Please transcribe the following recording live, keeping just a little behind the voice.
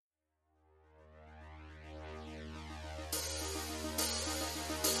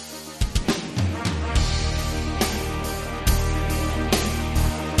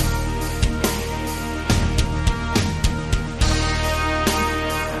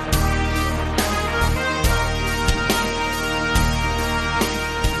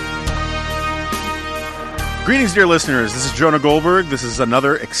Greetings, dear listeners. This is Jonah Goldberg. This is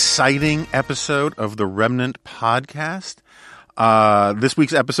another exciting episode of the Remnant Podcast. This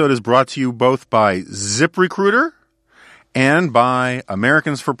week's episode is brought to you both by ZipRecruiter and by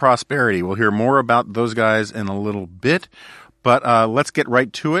Americans for Prosperity. We'll hear more about those guys in a little bit, but let's get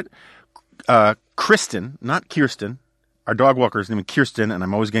right to it. Kristen, not Kirsten. Our dog walker is named Kirsten, and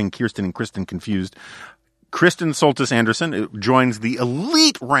I'm always getting Kirsten and Kristen confused. Kristen Soltis Anderson joins the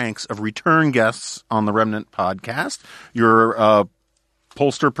elite ranks of return guests on the Remnant Podcast. You're a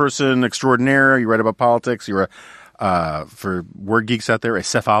pollster person extraordinaire. You write about politics. You're for word geeks out there, a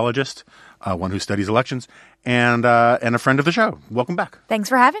cephalogist, one who studies elections, and a friend of the show. Welcome back. Thanks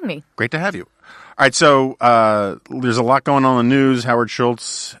for having me. Great to have you. All right, so there's a lot going on in the news. Howard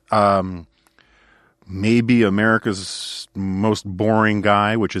Schultz, maybe America's most boring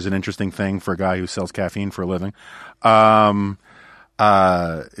guy, which is an interesting thing for a guy who sells caffeine for a living, is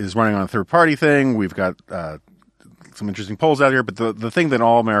running on a third-party thing. We've got some interesting polls out here, but the thing that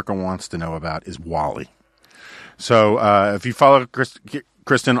all America wants to know about is Wally. So if you follow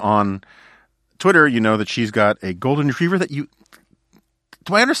Kristen on Twitter, you know that she's got a golden retriever that you...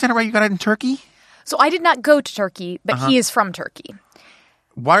 Do I understand it right? You got it in Turkey? So I did not go to Turkey, but he is from Turkey.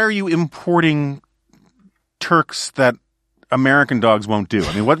 Why are you importing Turks that American dogs won't do?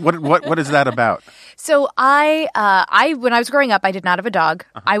 I mean, what is that about? So I when I was growing up, I did not have a dog.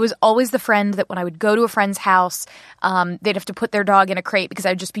 I was always the friend that when I would go to a friend's house, they'd have to put their dog in a crate because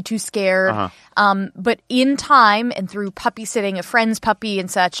I'd just be too scared. But in time and through puppy sitting a friend's puppy and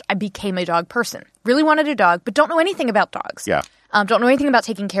such, I became a dog person. Really wanted a dog, but don't know anything about dogs. Yeah. Don't know anything about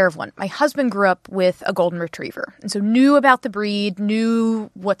taking care of one. My husband grew up with a golden retriever, and so knew about the breed, knew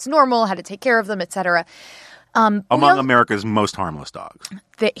what's normal, how to take care of them, etc. Among America's most harmless dogs.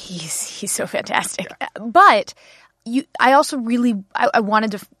 He's so fantastic. Yeah. But I also really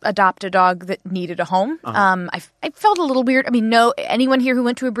wanted to adopt a dog that needed a home. I felt a little weird. I mean, anyone here who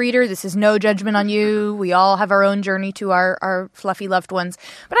went to a breeder, this is no judgment on you. We all have our own journey to our fluffy loved ones.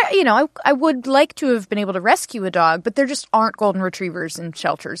 But I would like to have been able to rescue a dog, but there just aren't golden retrievers in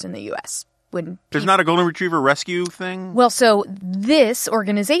shelters in the U.S. There's not a golden retriever rescue thing? Well, so this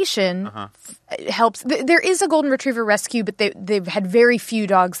organization helps. There is a golden retriever rescue, but they've had very few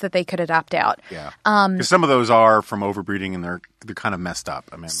dogs that they could adopt out. Yeah, because some of those are from overbreeding and they're kind of messed up.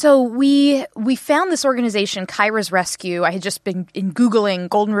 I mean, so we found this organization, Kyra's Rescue. I had just been Googling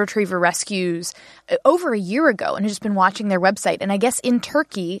golden retriever rescues over a year ago, and had just been watching their website. And I guess in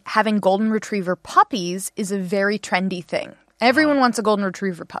Turkey, having golden retriever puppies is a very trendy thing. Everyone wants a golden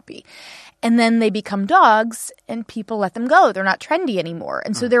retriever puppy. And then they become dogs, and people let them go. They're not trendy anymore.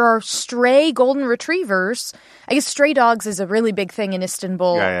 And so there are stray golden retrievers. I guess stray dogs is a really big thing in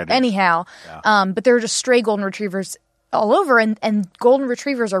Istanbul anyhow. Yeah. But there are just stray golden retrievers all over. And golden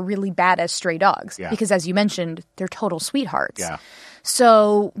retrievers are really bad as stray dogs. Yeah. Because as you mentioned, they're total sweethearts. Yeah.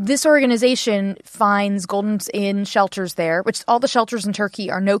 So this organization finds Goldens in shelters there, which all the shelters in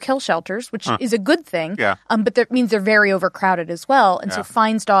Turkey are no-kill shelters, which is a good thing. Yeah. But that means they're very overcrowded as well. And so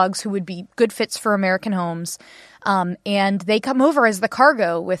finds dogs who would be good fits for American homes. And they come over as the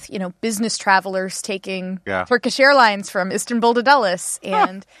cargo with, business travelers taking Turkish Airlines from Istanbul to Dulles.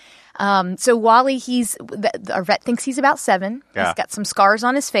 And so Wally, our vet thinks he's about 7. Yeah. He's got some scars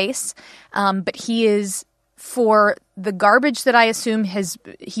on his face. But he is... For the garbage that I assume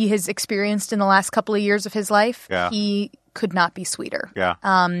he has experienced in the last couple of years of his life, he could not be sweeter. Yeah.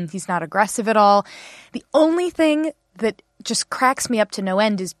 He's not aggressive at all. The only thing that just cracks me up to no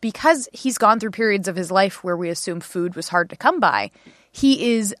end is because he's gone through periods of his life where we assume food was hard to come by,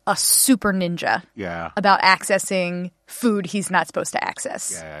 he is a super ninja about accessing food he's not supposed to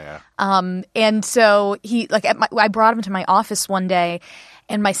access. And so I brought him to my office one day,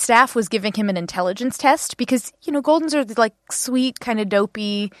 and my staff was giving him an intelligence test because, Goldens are like sweet, kind of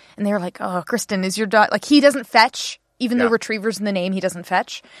dopey. And they were like, oh, Kristen, is your dog... Like, he doesn't fetch. Even though retriever's in the name, he doesn't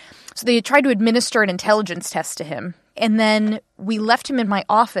fetch. So they tried to administer an intelligence test to him. And then we left him in my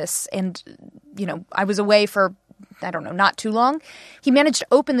office. And, I was away for, I don't know, not too long. He managed to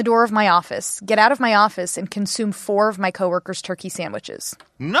open the door of my office, get out of my office, and consume 4 of my coworkers' turkey sandwiches.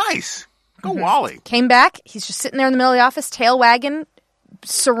 Nice. Go Wally. Came back. He's just sitting there in the middle of the office, tail wagging.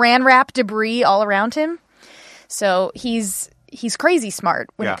 Saran wrap debris all around him. So he's crazy smart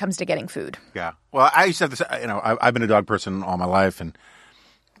when it comes to getting food. Yeah. Well, I used to have this, I've been a dog person all my life, and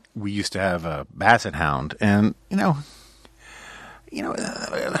we used to have a basset hound. And, in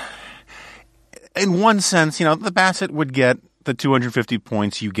one sense, the basset would get the 250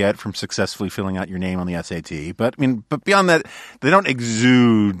 points you get from successfully filling out your name on the SAT. But beyond that, they don't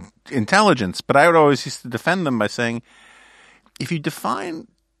exude intelligence. But I would always used to defend them by saying, if you define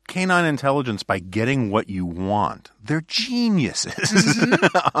canine intelligence by getting what you want. They're geniuses.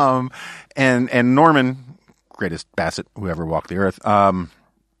 Mm-hmm. And Norman, greatest basset who ever walked the earth,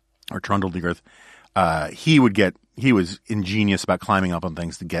 or trundled the earth, he was ingenious about climbing up on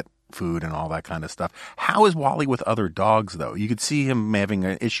things to get food and all that kind of stuff. How is Wally with other dogs, though? You could see him having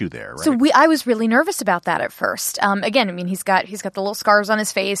an issue there, right? So I was really nervous about that at first. Again, I mean, he's got the little scars on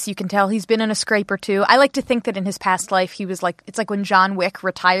his face. You can tell he's been in a scrape or two. I like to think that in his past life, he was like, it's like when John Wick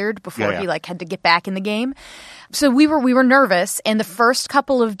retired before he like had to get back in the game. So we were nervous, and the first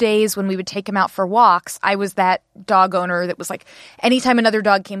couple of days when we would take him out for walks, I was that dog owner that was like, anytime another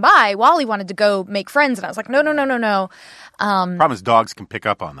dog came by, Wally wanted to go make friends, and I was like, no. Problem is dogs can pick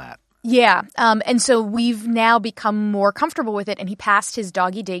up on that. Yeah. And so we've now become more comfortable with it. And he passed his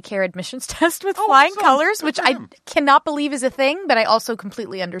doggy daycare admissions test with flying colors, which I cannot believe is a thing, but I also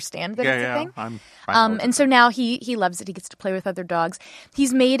completely understand that it's a thing. I'm fine and so now he loves it. He gets to play with other dogs.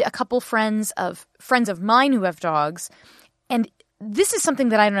 He's made a couple friends of mine who have dogs. And this is something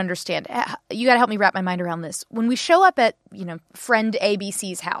that I don't understand. You got to help me wrap my mind around this. When we show up at, friend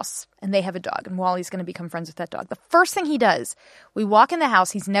ABC's house and they have a dog and Wally's going to become friends with that dog, the first thing he does, we walk in the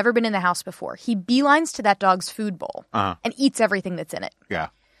house. He's never been in the house before. He beelines to that dog's food bowl and eats everything that's in it. Yeah.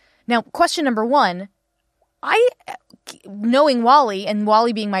 Now, question number one, knowing Wally and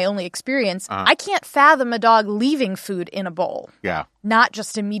Wally being my only experience, I can't fathom a dog leaving food in a bowl. Yeah. Not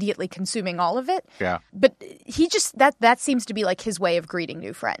just immediately consuming all of it. Yeah. But he just, that seems to be like his way of greeting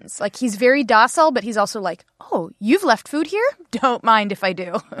new friends. Like he's very docile, but he's also like, oh, you've left food here? Don't mind if I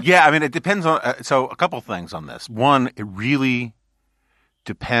do. Yeah. I mean, it depends on, so a couple things on this. One, it really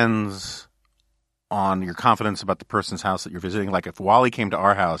depends on your confidence about the person's house that you're visiting. Like if Wally came to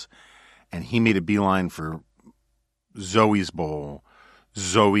our house and he made a beeline for Zoe's bowl,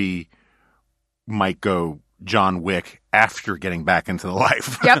 Zoe might go John Wick after getting back into the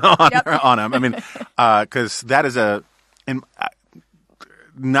life on him. I mean, because that is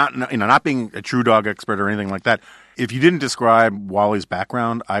not being a true dog expert or anything like that. If you didn't describe Wally's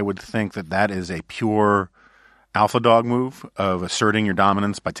background, I would think that is a pure alpha dog move of asserting your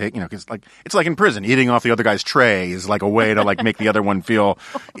dominance by taking, because it's like in prison, eating off the other guy's tray is like a way to like make the other one feel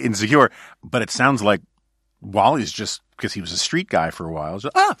insecure. But it sounds like Wally's just because he was a street guy for a while.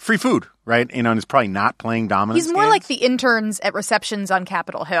 Just, free food, right? And he's probably not playing dominance. He's more games. like the interns at receptions on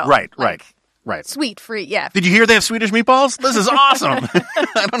Capitol Hill. Right. Sweet, free, yeah. Did you hear they have Swedish meatballs? This is awesome.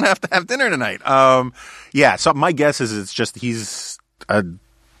 I don't have to have dinner tonight. So my guess is it's just he's a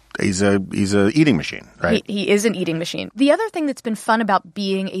eating machine, right? He is an eating machine. The other thing that's been fun about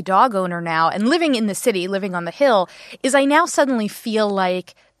being a dog owner now and living in the city, living on the hill, is I now suddenly feel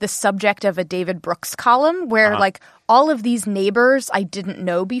like the subject of a David Brooks column where like all of these neighbors I didn't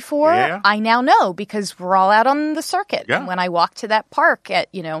know before, I now know because we're all out on the circuit. Yeah. And when I walk to that park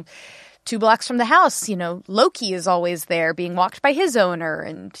at, 2 blocks from the house, Loki is always there being walked by his owner,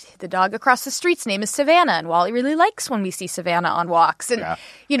 and the dog across the street's name is Savannah, and Wally really likes when we see Savannah on walks. And, and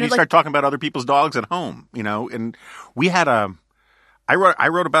you start talking about other people's dogs at home, and we had I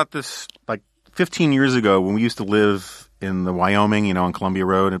wrote about this like 15 years ago when we used to live in the Wyoming, on Columbia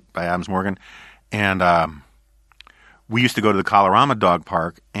Road by Adams Morgan. And we used to go to the Colorama Dog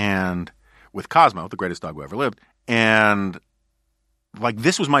Park and with Cosmo, the greatest dog who ever lived. And like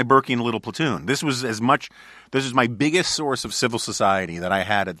this was my Berkey and Little platoon. This was my biggest source of civil society that I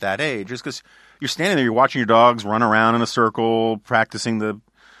had at that age. Just because you're standing there, you're watching your dogs run around in a circle, practicing I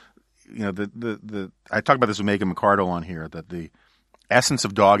talked about this with Megan McCardle on here, that the essence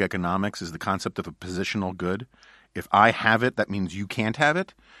of dog economics is the concept of a positional good. If I have it, that means you can't have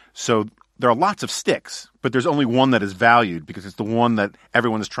it. So there are lots of sticks, but there's only one that is valued because it's the one that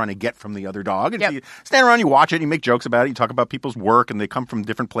everyone is trying to get from the other dog. And so you stand around, you watch it, you make jokes about it, you talk about people's work, and they come from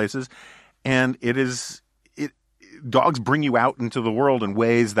different places. And dogs bring you out into the world in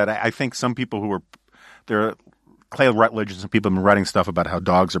ways that I think some people Clay Rutledge and some people have been writing stuff about how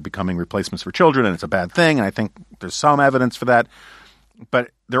dogs are becoming replacements for children, and it's a bad thing. And I think there's some evidence for that.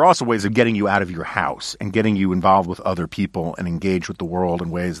 But there are also ways of getting you out of your house and getting you involved with other people and engaged with the world in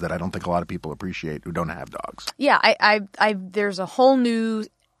ways that I don't think a lot of people appreciate who don't have dogs. Yeah, there's a whole new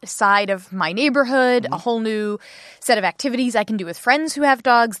side of my neighborhood, a whole new set of activities I can do with friends who have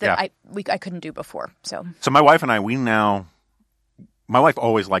dogs that I couldn't do before. So my wife and I, my wife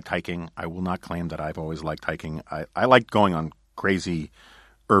always liked hiking. I will not claim that I've always liked hiking. I liked going on crazy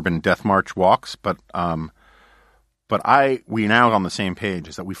urban death march walks, but we now on the same page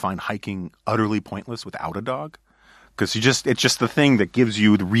is that we find hiking utterly pointless without a dog, because it's just the thing that gives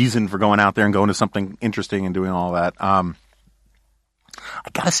you the reason for going out there and going to something interesting and doing all that. I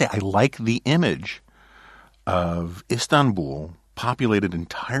gotta say, I like the image of Istanbul populated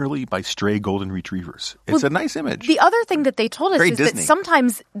entirely by stray golden retrievers. It's a nice image. The other thing that they told us Very is Disney. that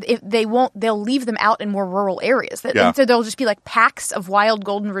sometimes if they'll leave them out in more rural areas. And so there'll just be like packs of wild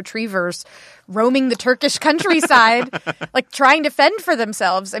golden retrievers roaming the Turkish countryside, like trying to fend for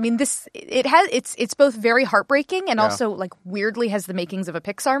themselves. I mean, it's both very heartbreaking and also like weirdly has the makings of a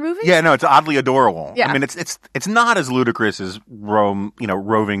Pixar movie. Yeah, no, it's oddly adorable. Yeah. I mean, it's not as ludicrous as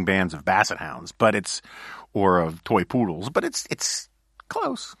roving bands of basset hounds, or of toy poodles, but it's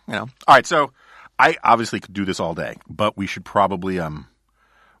close, All right, so I obviously could do this all day, but we should probably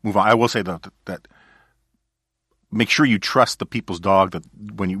move on. I will say though that make sure you trust the people's dog that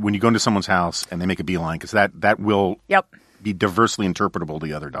when you go into someone's house and they make a beeline, because that will be diversely interpretable to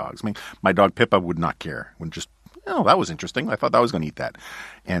the other dogs. I mean, my dog Pippa would not care. Would just, that was interesting. I thought that was going to eat that,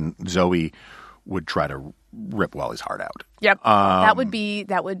 and Zoe would try to rip Wally's heart out. Yep.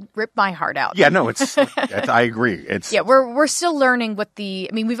 That would rip my heart out. Yeah, no, I agree. We're still learning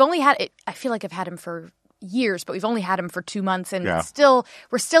we've only had it. I feel like I've had him for years, but we've only had him for 2 months, and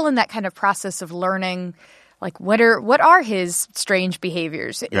we're still in that kind of process of learning. Like, what are his strange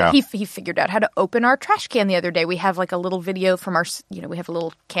behaviors? Yeah. He figured out how to open our trash can the other day. We have like a little video from we have a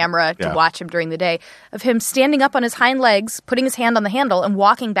little camera to watch him during the day of him standing up on his hind legs, putting his hand on the handle and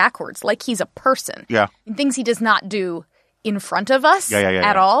walking backwards like he's a person. Yeah. And things he does not do in front of us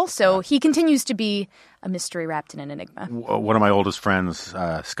at all. So he continues to be a mystery wrapped in an enigma. One of my oldest friends,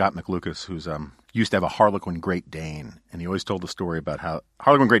 Scott McLucas, who's used to have a Harlequin Great Dane, and he always told the story about how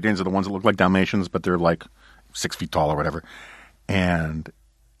Harlequin Great Danes are the ones that look like Dalmatians, but they're like 6 feet tall or whatever. And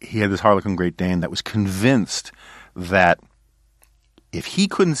he had this Harlequin Great Dane that was convinced that if he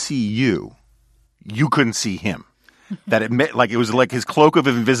couldn't see you, you couldn't see him. That it was like his cloak of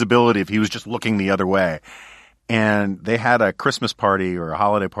invisibility if he was just looking the other way. And they had a Christmas party or a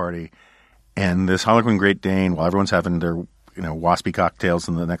holiday party, and this Harlequin Great Dane, while everyone's having their waspy cocktails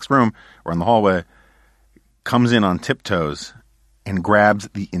in the next room or in the hallway, comes in on tiptoes and grabs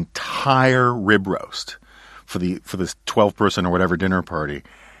the entire rib roast for this 12-person or whatever dinner party,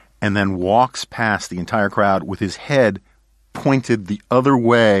 and then walks past the entire crowd with his head pointed the other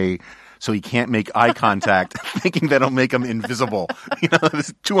way so he can't make eye contact, thinking that'll make him invisible.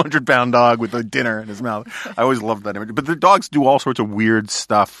 This 200-pound dog with a dinner in his mouth. I always loved that image. But the dogs do all sorts of weird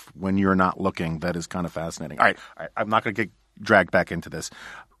stuff when you're not looking. That is kind of fascinating. All right. I'm not going to get dragged back into this.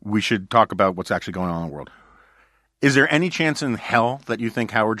 We should talk about what's actually going on in the world. Is there any chance in hell that you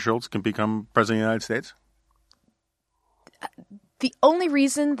think Howard Schultz can become president of the United States? The only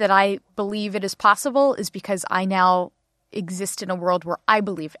reason that I believe it is possible is because I now exist in a world where I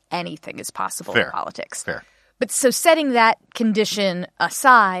believe anything is possible in politics. Fair. But so setting that condition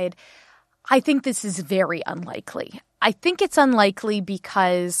aside, I think this is very unlikely. I think it's unlikely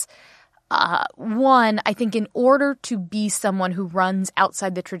because, one, I think in order to be someone who runs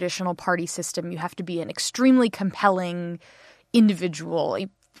outside the traditional party system, you have to be an extremely compelling individual, a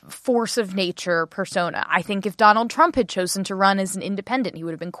force of nature persona. I think if Donald Trump had chosen to run as an independent, he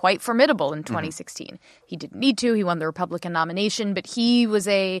would have been quite formidable in 2016. Mm-hmm. He didn't need to. He won the Republican nomination, but he was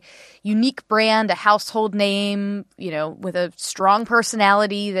a unique brand, a household name, with a strong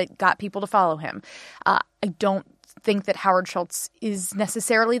personality that got people to follow him. I don't think that Howard Schultz is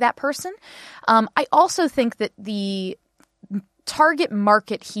necessarily that person. I also think that the target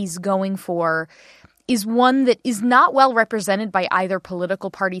market he's going for is one that is not well represented by either political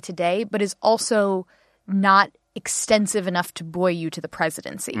party today, but is also not extensive enough to buoy you to the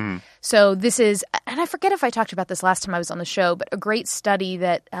presidency. So this is, and I forget if I talked about this last time I was on the show, but a great study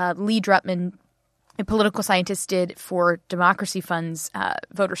that Lee Drutman, a political scientist, did for Democracy Fund's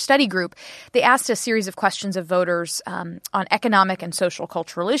voter study group. They asked a series of questions of voters on economic and social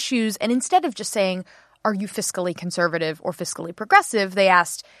cultural issues, and instead of just saying, are you fiscally conservative or fiscally progressive? They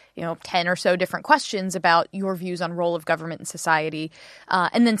asked, 10 or so different questions about your views on role of government in society.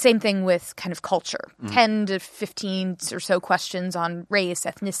 And then same thing with kind of culture, 10 to 15 or so questions on race,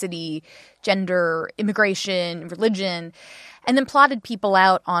 ethnicity, gender, immigration, religion, and then plotted people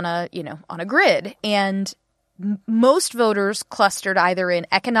out on a grid. And most voters clustered either in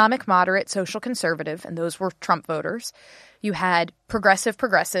economic moderate, social conservative, and those were Trump voters. You had progressives,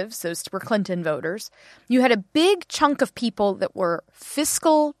 those were Clinton voters. You had a big chunk of people that were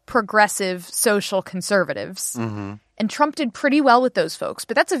fiscal, progressive, social conservatives. Mm-hmm. And Trump did pretty well with those folks.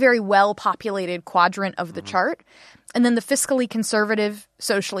 But that's a very well-populated quadrant of the chart. And then the fiscally conservative,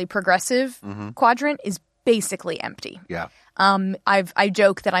 socially progressive quadrant is basically empty. Yeah. I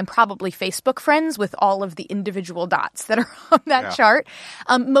joke that I'm probably Facebook friends with all of the individual dots that are on that chart.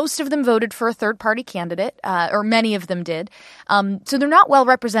 Most of them voted for a third-party candidate, or many of them did. So they're not well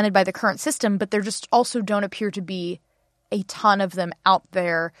represented by the current system, but they just also don't appear to be a ton of them out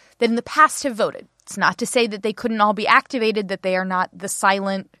there that in the past have voted. It's not to say that they couldn't all be activated, that they are not the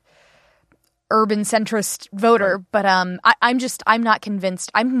silent urban centrist voter, but I'm not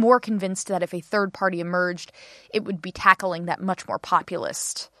convinced. I'm more convinced that if a third party emerged, it would be tackling that much more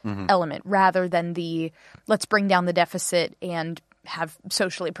populist element rather than the let's bring down the deficit and have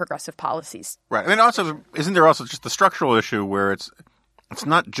socially progressive policies. Right. And also, isn't there also just the structural issue where it's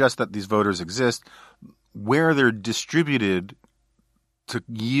not just that these voters exist, where they're distributed to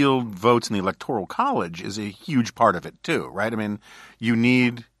yield votes in the Electoral College is a huge part of it too, right? I mean, you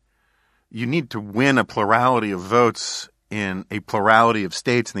need to win a plurality of votes in a plurality of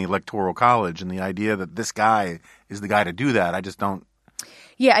states in the Electoral College, and the idea that this guy is the guy to do that, I just don't.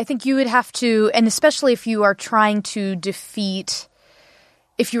 Yeah, I think you would have to, and especially if you are trying to defeat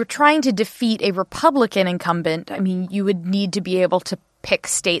a Republican incumbent, I mean, you would need to be able to pick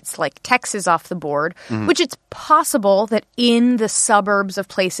states like Texas off the board, which it's possible that in the suburbs of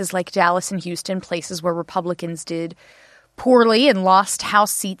places like Dallas and Houston, places where Republicans did poorly and lost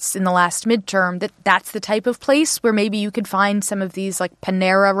House seats in the last midterm, that's the type of place where maybe you could find some of these like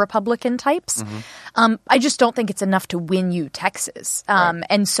Panera Republican types. I just don't think it's enough to win you Texas. Right.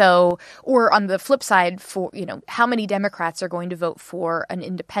 And so, or on the flip side, for, how many Democrats are going to vote for an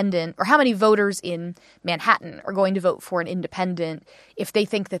independent, or how many voters in Manhattan are going to vote for an independent if they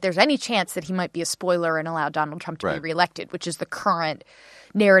think that there's any chance that he might be a spoiler and allow Donald Trump to be reelected, which is the current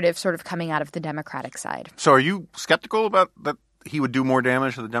narrative sort of coming out of the Democratic side. So are you skeptical about that he would do more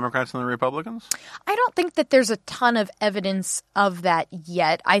damage to the Democrats than the Republicans? I don't think that there's a ton of evidence of that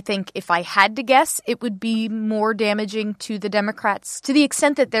yet. I think if I had to guess, it would be more damaging to the Democrats to the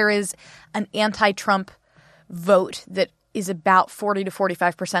extent that there is an anti-Trump vote that is about 40 to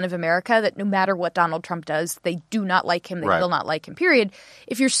 45% of America, that no matter what Donald Trump does, they do not like him, they will not like him, period.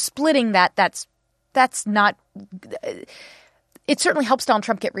 If you're splitting that, that's not – it certainly helps Donald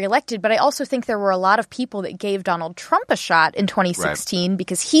Trump get reelected, but I also think there were a lot of people that gave Donald Trump a shot in 2016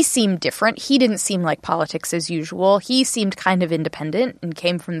 because he seemed different. He didn't seem like politics as usual. He seemed kind of independent and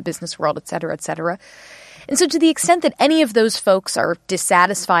came from the business world, et cetera, et cetera. And so to the extent that any of those folks are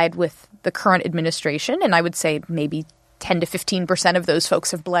dissatisfied with the current administration, and I would say maybe 10 to 15% of those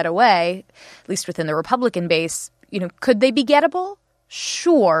folks have bled away, at least within the Republican base, could they be gettable?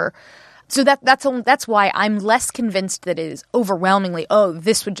 Sure. So that's why I'm less convinced that it is overwhelmingly,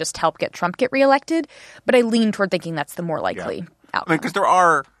 this would just help Trump get reelected. But I lean toward thinking that's the more likely outcome. Because there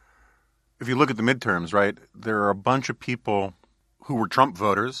are, if you look at the midterms, right, there are a bunch of people who were Trump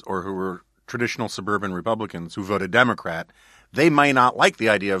voters or who were traditional suburban Republicans who voted Democrat. They might not like the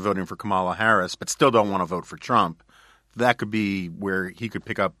idea of voting for Kamala Harris, but still don't want to vote for Trump. That could be where he could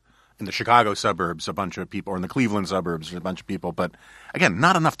pick up in the Chicago suburbs a bunch of people, or in the Cleveland suburbs a bunch of people, but again,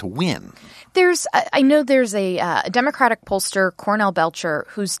 not enough to win. I know there's a Democratic pollster, Cornell Belcher,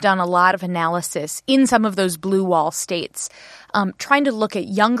 who's done a lot of analysis in some of those blue wall states, trying to look at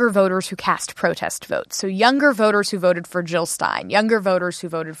younger voters who cast protest votes. So younger voters who voted for Jill Stein, younger voters who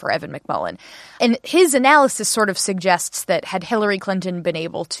voted for Evan McMullin. And his analysis sort of suggests that had Hillary Clinton been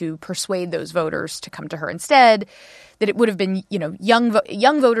able to persuade those voters to come to her instead, that it would have been, young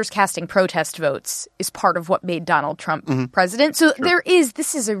voters casting protest votes is part of what made Donald Trump president. So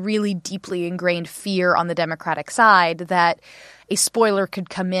this is a really deeply ingrained fear on the Democratic side that a spoiler could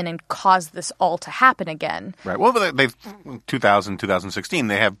come in and cause this all to happen again. Right. Well, they've 2016,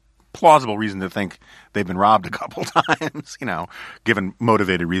 they have plausible reason to think they've been robbed a couple times, given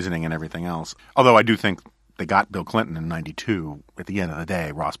motivated reasoning and everything else. Although I do think they got Bill Clinton in 92. At the end of the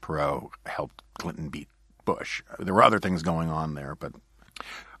day, Ross Perot helped Clinton beat Bush. There were other things going on there, but all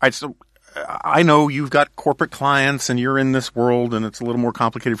right. So I know you've got corporate clients and you're in this world, and it's a little more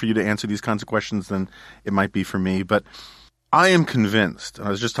complicated for you to answer these kinds of questions than it might be for me. But I am convinced, and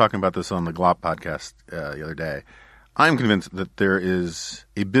I was just talking about this on the Glop podcast the other day. I am convinced that there is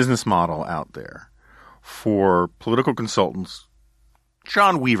a business model out there for political consultants.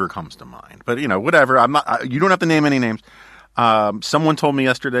 John Weaver comes to mind, but whatever. You don't have to name any names. Someone told me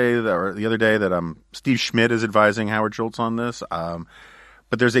yesterday or the other day that Steve Schmidt is advising Howard Schultz on this.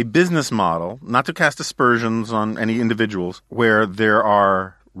 But there's a business model, not to cast aspersions on any individuals, where there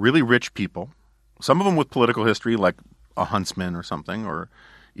are really rich people, some of them with political history, like a Huntsman or something, or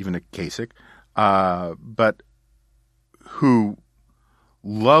even a Kasich, but who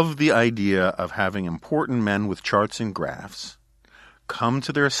love the idea of having important men with charts and graphs come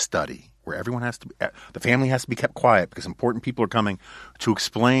to their study, where everyone the family has to be kept quiet because important people are coming, to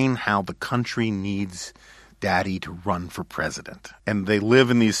explain how the country needs daddy to run for president. And they live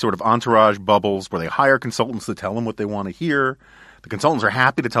in these sort of entourage bubbles where they hire consultants to tell them what they want to hear. The consultants are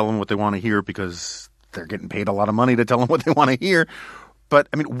happy to tell them what they want to hear because they're getting paid a lot of money to tell them what they want to hear. But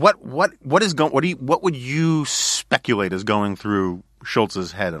I mean, what would you speculate is going through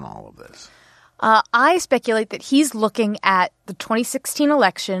Schultz's head in all of this? I speculate that he's looking at the 2016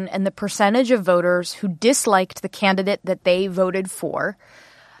 election and the percentage of voters who disliked the candidate that they voted for,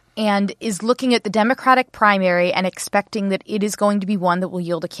 and is looking at the Democratic primary and expecting that it is going to be one that will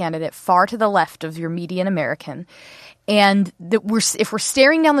yield a candidate far to the left of your median American. And that if we're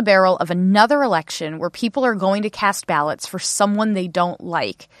staring down the barrel of another election where people are going to cast ballots for someone they don't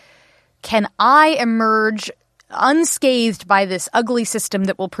like, can I emerge unscathed by this ugly system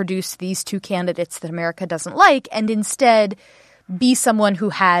that will produce these two candidates that America doesn't like, and instead be someone who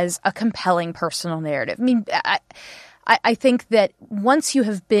has a compelling personal narrative? I mean, I think that once you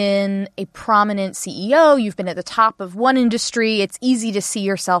have been a prominent CEO, you've been at the top of one industry, it's easy to see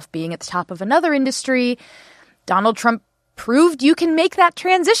yourself being at the top of another industry. Donald Trump proved you can make that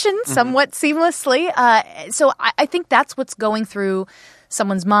transition somewhat seamlessly. So I think that's what's going through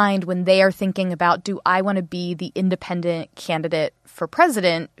someone's mind when they are thinking about, do I want to be the independent candidate for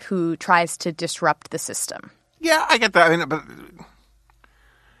president who tries to disrupt the system? Yeah, I get that. I mean, but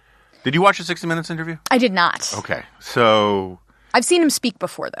did you watch the 60 Minutes interview? I did not. Okay, so I've seen him speak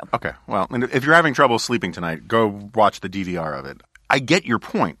before, though. Okay, well, if you're having trouble sleeping tonight, go watch the DVR of it. I get your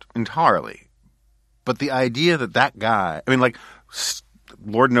point entirely, but the idea that guy, I mean, like,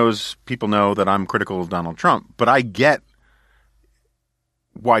 Lord knows people know that I'm critical of Donald Trump, but I get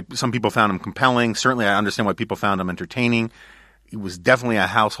why some people found him compelling. Certainly, I understand why people found him entertaining. He was definitely a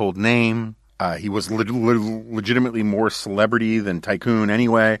household name. He was legitimately more celebrity than tycoon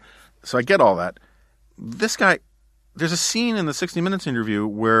anyway. So I get all that. This guy, there's a scene in the 60 Minutes interview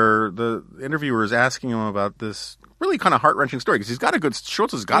where the interviewer is asking him about this really kind of heart-wrenching story, because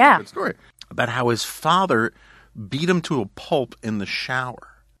Schultz has got a good story about how his father beat him to a pulp in the shower.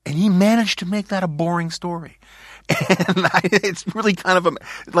 And he managed to make that a boring story. And it's really kind of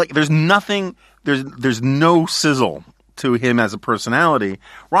there's nothing, there's no sizzle to him as a personality.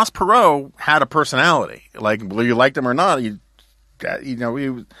 Ross Perot had a personality. Like, whether you liked him or not, he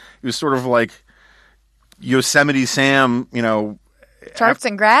was sort of like Yosemite Sam, charts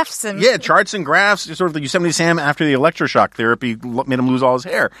and graphs. Charts and graphs. Sort of the Yosemite Sam after the electroshock therapy made him lose all his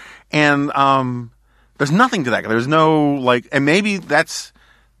hair. And there's nothing to that. There's no, and maybe that's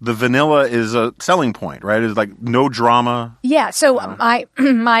the vanilla is a selling point, right? It's like no drama. Yeah. So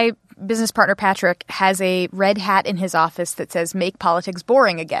my business partner, Patrick, has a red hat in his office that says, "Make politics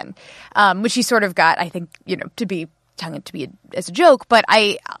boring again," which he sort of got, I think, to be as a joke. But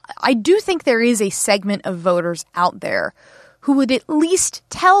I do think there is a segment of voters out there who would at least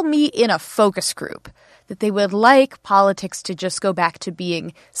tell me in a focus group that they would like politics to just go back to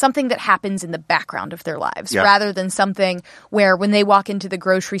being something that happens in the background of their lives, rather than something where when they walk into the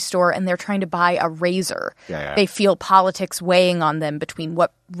grocery store and they're trying to buy a razor, they feel politics weighing on them between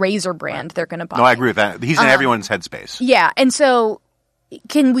what razor brand they're going to buy. No, I agree with that. He's in everyone's headspace. Yeah. And so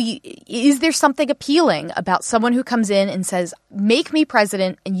is there something appealing about someone who comes in and says, make me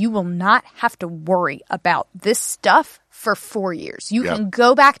president and you will not have to worry about this stuff for 4 years. You can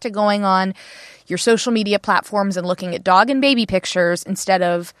go back to going on your social media platforms and looking at dog and baby pictures instead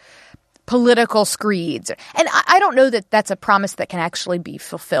of political screeds. And I don't know that that's a promise that can actually be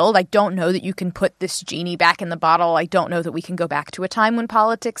fulfilled. I don't know that you can put this genie back in the bottle. I don't know that we can go back to a time when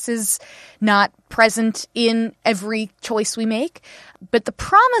politics is not present in every choice we make. But the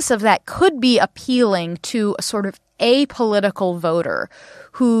promise of that could be appealing to a sort of apolitical voter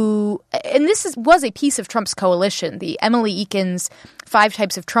who, and this was a piece of Trump's coalition, the Emily Eakins 5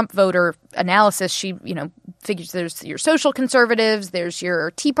 types of Trump voter analysis. She, figures there's your social conservatives, there's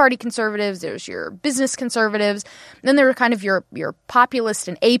your Tea Party conservatives, there's your business conservatives, and then there are kind of your populist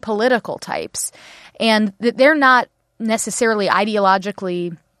and apolitical types. And that they're not necessarily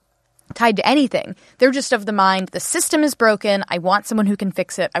ideologically tied to anything. They're just of the mind, the system is broken, I want someone who can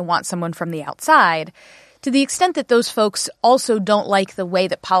fix it, I want someone from the outside. To the extent that those folks also don't like the way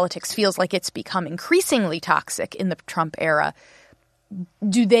that politics feels like it's become increasingly toxic in the Trump era,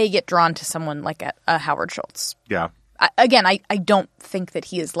 do they get drawn to someone like a Howard Schultz? Yeah. I don't think that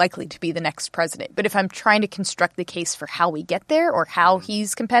he is likely to be the next president. But if I'm trying to construct the case for how we get there or how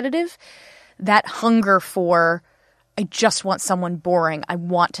he's competitive, that hunger for, I just want someone boring, I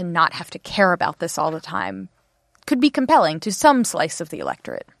want to not have to care about this all the time, could be compelling to some slice of the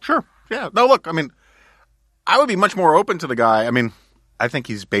electorate. Sure. Yeah. No, look, I would be much more open to the guy. I think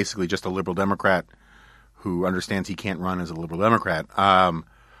he's basically just a liberal Democrat who understands he can't run as a liberal Democrat.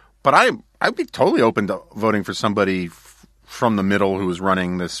 But I'd be totally open to voting for somebody from the middle who is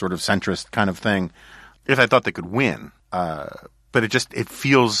running this sort of centrist kind of thing if I thought they could win. But it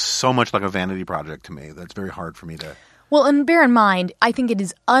feels so much like a vanity project to me. That's very hard for me to... Well, and bear in mind, I think it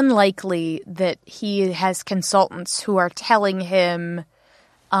is unlikely that he has consultants who are telling him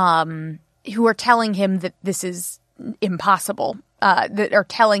that this is impossible. That are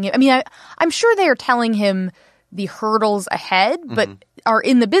telling him. I mean, I'm sure they are telling him the hurdles ahead, but are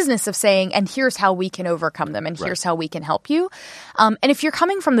in the business of saying, and here's how we can overcome them, and here's how we can help you. And if you're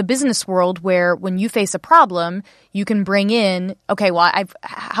coming from the business world where when you face a problem, you can bring in, okay, well,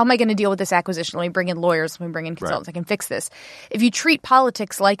 how am I going to deal with this acquisition? Let me bring in lawyers. Let me bring in consultants. I can fix this. If you treat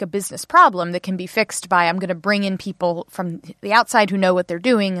politics like a business problem that can be fixed by, I'm going to bring in people from the outside who know what they're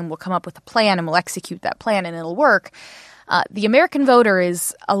doing, and we'll come up with a plan, and we'll execute that plan, and it'll work. The American voter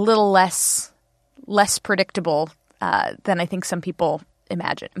is a little less predictable than I think some people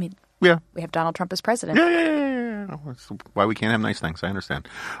imagine. I mean, we have Donald Trump as president. Yeah. That's why we can't have nice things. I understand.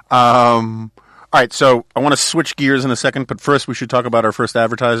 All right, so I want to switch gears in a second, but first we should talk about our first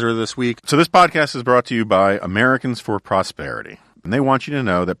advertiser this week. So this podcast is brought to you by Americans for Prosperity. And they want you to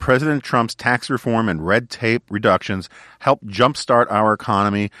know that President Trump's tax reform and red tape reductions help jumpstart our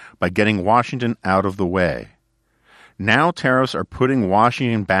economy by getting Washington out of the way. Now tariffs are putting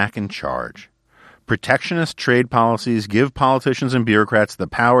Washington back in charge. Protectionist trade policies give politicians and bureaucrats the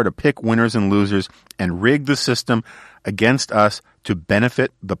power to pick winners and losers and rig the system against us to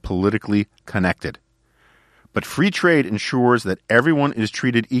benefit the politically connected. But free trade ensures that everyone is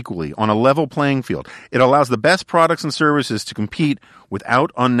treated equally on a level playing field. It allows the best products and services to compete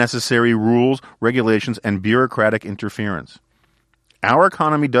without unnecessary rules, regulations, and bureaucratic interference. Our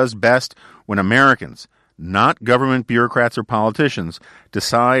economy does best when Americans, not government bureaucrats or politicians,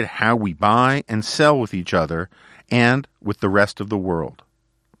 decide how we buy and sell with each other and with the rest of the world.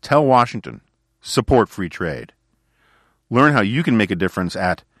 Tell Washington, support free trade. Learn how you can make a difference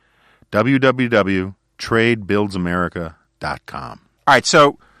at www.tradebuildsamerica.com. All right,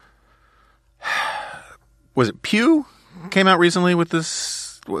 so was it Pew came out recently with this?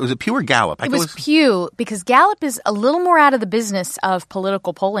 Was it Pew or Gallup? It was Pew, because Gallup is a little more out of the business of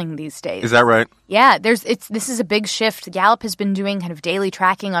political polling these days. Is that right? Yeah, this is a big shift. Gallup has been doing kind of daily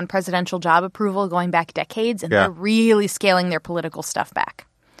tracking on presidential job approval going back decades, and they're really scaling their political stuff back.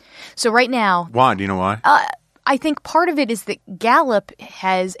 So right now... Why? Do you know why? I think part of it is that Gallup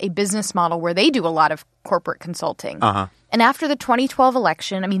has a business model where they do a lot of corporate consulting. And after the 2012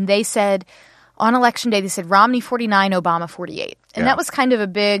 election, I mean, they said... On election day, they said Romney 49, Obama 48. And that was kind of a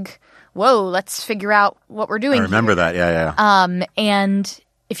big, whoa, let's figure out what we're doing I remember here. that, yeah. And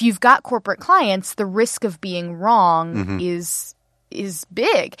if you've got corporate clients, the risk of being wrong is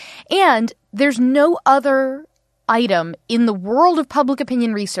big. And there's no other item in the world of public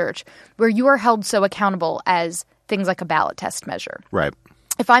opinion research where you are held so accountable as things like a ballot test measure. Right.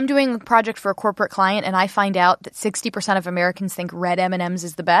 If I'm doing a project for a corporate client and I find out that 60% of Americans think red M&Ms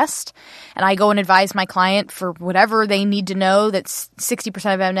is the best, and I go and advise my client for whatever they need to know that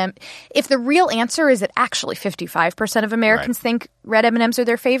 60% of M&M, if the real answer is that actually 55% of Americans think red M&Ms are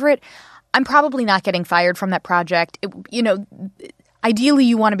their favorite, I'm probably not getting fired from that project. Ideally,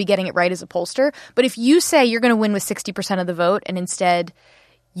 you want to be getting it right as a pollster. But if you say you're going to win with 60% of the vote and instead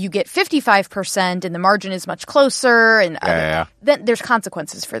you get 55% and the margin is much closer, and then there's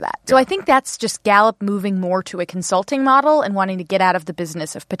consequences for that. So I think that's just Gallup moving more to a consulting model and wanting to get out of the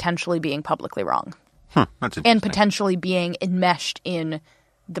business of potentially being publicly wrong. That's interesting. And potentially being enmeshed in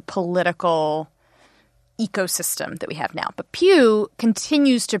the political ecosystem that we have now. But Pew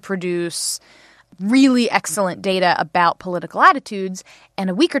continues to produce really excellent data about political attitudes. And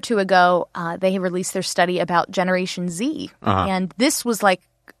a week or two ago, they released their study about Generation Z. And this was like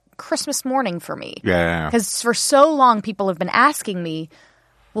Christmas morning for me. Because for so long, people have been asking me,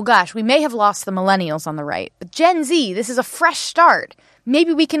 well, gosh, we may have lost the millennials on the right, but Gen Z, this is a fresh start.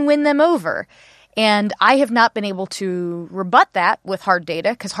 Maybe we can win them over. And I have not been able to rebut that with hard data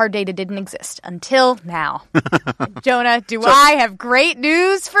because hard data didn't exist until now. Jonah, I have great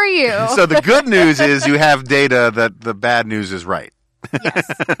news for you. So the good news is you have data that the bad news is right. Yes.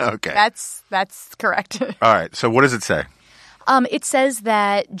 Okay. That's correct. All right. So what does it say? It says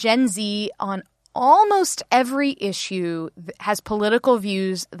that Gen Z on almost every issue has political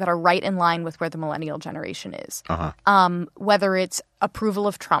views that are right in line with where the millennial generation is. Whether it's approval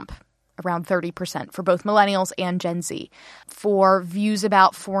of Trump, around 30% for both millennials and Gen Z, for views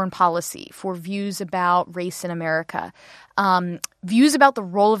about foreign policy, for views about race in America. Views about the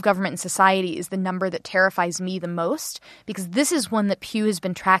role of government in society is the number that terrifies me the most, because this is one that Pew has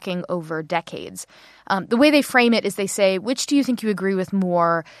been tracking over decades. The way they frame it is they say, which do you think you agree with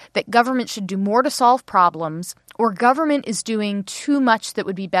more, that government should do more to solve problems, or government is doing too much that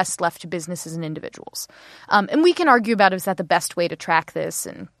would be best left to businesses and individuals? And we can argue about is that the best way to track this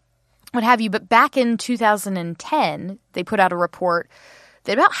and what have you. But back in 2010, they put out a report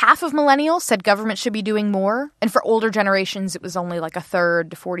that about half of millennials said government should be doing more. And for older generations, it was only like a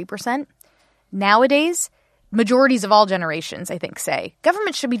third to 40%. Nowadays, majorities of all generations, I think, say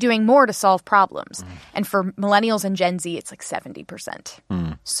government should be doing more to solve problems. And for millennials and Gen Z, it's like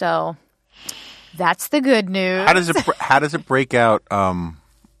 70%. So that's the good news. How does it break out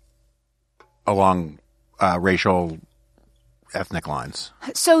along racial, ethnic lines?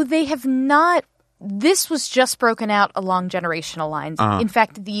 So they have not. This was just broken out along generational lines. In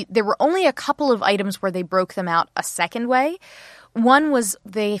fact, there were only a couple of items where they broke them out a second way. One was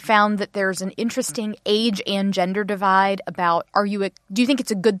they found that there's an interesting age and gender divide about do you think it's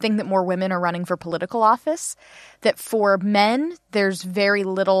a good thing that more women are running for political office? That for men, there's very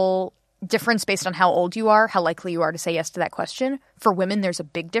little difference based on how old you are, how likely you are to say yes to that question. For women, there's a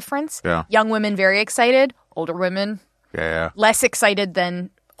big difference. Yeah. Young women, very excited. Older women, less excited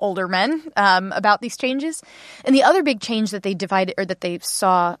than older men about these changes. And the other big change that they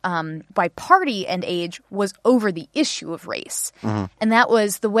saw by party and age was over the issue of race. And that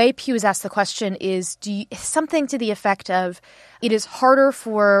was the way Pew was asked the question is something to the effect of, it is harder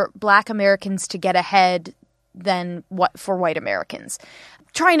for Black Americans to get ahead than for white Americans.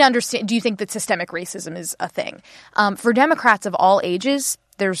 Trying to understand, do you think that systemic racism is a thing? For Democrats of all ages,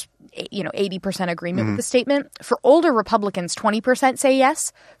 there's 80% agreement with the statement. For older Republicans, 20% say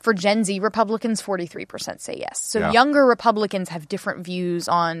yes. For Gen Z Republicans, 43% say yes. So younger Republicans have different views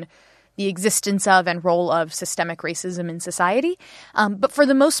on the existence of and role of systemic racism in society. But for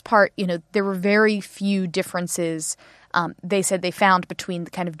the most part, there were very few differences they said they found between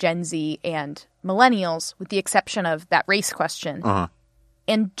the kind of Gen Z and millennials, with the exception of that race question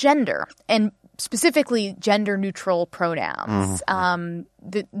and gender. And specifically gender-neutral pronouns.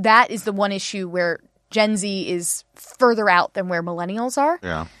 That is the one issue where Gen Z is further out than where millennials are.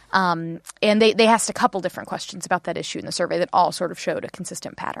 And they asked a couple different questions about that issue in the survey that all sort of showed a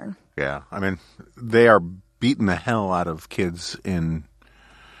consistent pattern. Yeah. I mean, they are beating the hell out of kids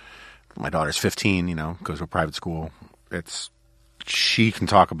my daughter's 15, goes to a private school. She can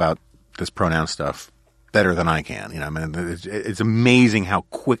talk about this pronoun stuff better than I can. It's amazing how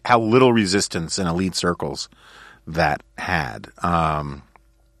little resistance in elite circles that had,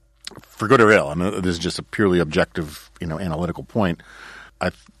 for good or ill. I mean, this is just a purely objective, analytical point.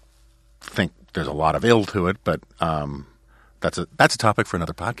 I think there's a lot of ill to it, but that's a topic for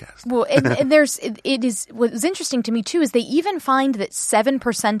another podcast. Well, and it is what was interesting to me too is they even find that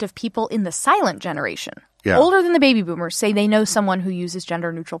 7% of people in the silent generation, older than the baby boomers, say they know someone who uses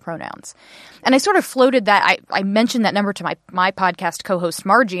gender-neutral pronouns. And I sort of floated that. I mentioned that number to my podcast co-host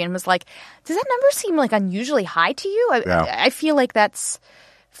Margie and was like, does that number seem like unusually high to you? I feel like that's,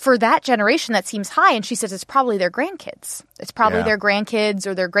 for that generation, that seems high. And she says it's probably their grandkids. It's probably their grandkids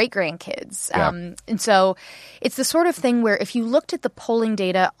or their great-grandkids. And so it's the sort of thing where if you looked at the polling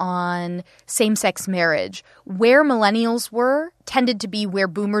data on same-sex marriage, where millennials were tended to be where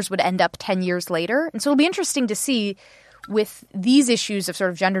boomers would end up 10 years later. And so it'll be interesting to see with these issues of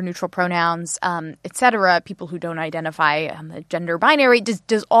sort of gender-neutral pronouns, et cetera, people who don't identify the gender binary,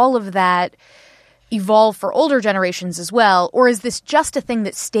 does all of that evolve for older generations as well? Or is this just a thing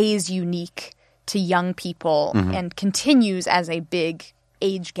that stays unique to young people and continues as a big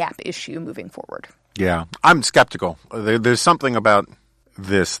age gap issue moving forward? Yeah, I'm skeptical. There's something about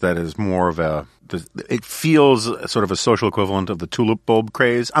this that is more of it feels sort of a social equivalent of the tulip bulb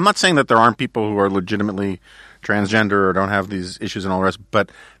craze. I'm not saying that there aren't people who are legitimately transgender or don't have these issues and all the rest,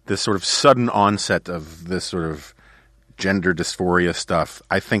 but this sort of sudden onset of this sort of gender dysphoria stuff,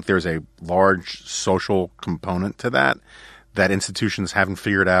 I think there's a large social component to that institutions haven't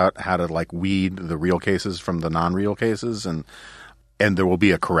figured out how to weed the real cases from the non-real cases, and there will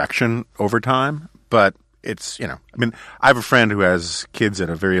be a correction over time. But it's, I have a friend who has kids at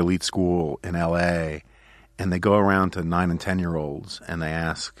a very elite school in LA, and they go around to 9 and 10-year-olds and they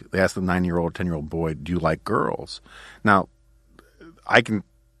ask the 9-year-old, 10-year-old boy, do you like girls? Now, I can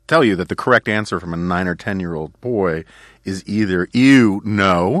tell you that the correct answer from a 9 or 10-year-old boy is either ew,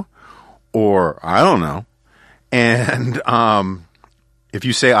 no, or I don't know. And if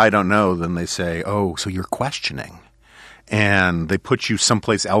you say I don't know, then they say, oh, so you're questioning. and they put you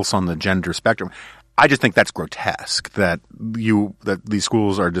someplace else on the gender spectrum. I just think that's grotesque that these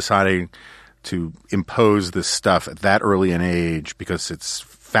schools are deciding to impose this stuff at that early an age because it's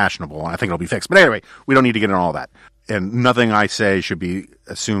fashionable. I think it'll be fixed. But anyway, we don't need to get into all that. And nothing I say should be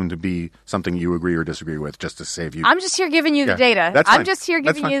assumed to be something you agree or disagree with, just to save you. I'm just here giving you the data. That's fine. I'm just here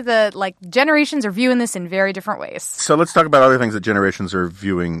giving you generations are viewing this in very different ways. So let's talk about other things that generations are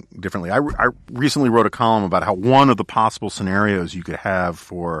viewing differently. I recently wrote a column about how one of the possible scenarios you could have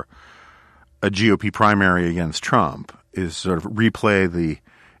for a GOP primary against Trump is sort of replay the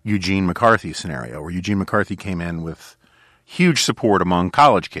Eugene McCarthy scenario, where Eugene McCarthy came in with huge support among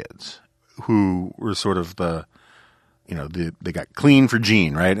college kids who were sort of they got clean for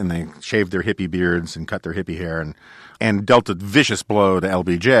Gene, right? And they shaved their hippie beards and cut their hippie hair and dealt a vicious blow to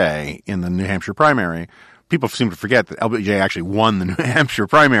LBJ in the New Hampshire primary. People seem to forget that LBJ actually won the New Hampshire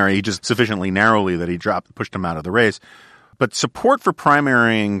primary, just sufficiently narrowly that he pushed him out of the race. But support for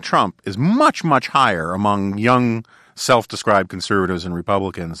primarying Trump is much, much higher among young self-described conservatives and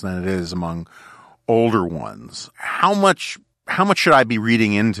Republicans than it is among older ones. How much should I be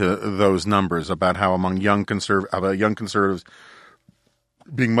reading into those numbers about how among young conservatives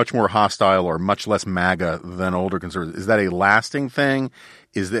being much more hostile or much less MAGA than older conservatives? Is that a lasting thing?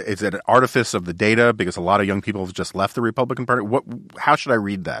 Is it an artifice of the data because a lot of young people have just left the Republican Party? How should I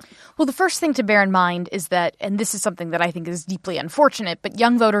read that? Well, the first thing to bear in mind is that, and this is something that I think is deeply unfortunate, but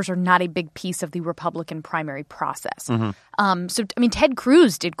young voters are not a big piece of the Republican primary process. Mm-hmm. Ted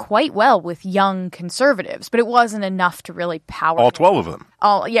Cruz did quite well with young conservatives, but it wasn't enough to really power all 12 of them.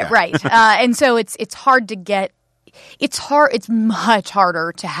 Right. And so it's hard to get. It's much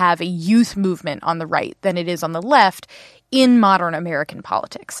harder to have a youth movement on the right than it is on the left in modern American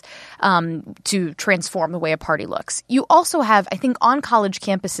politics to transform the way a party looks. You also have, I think, on college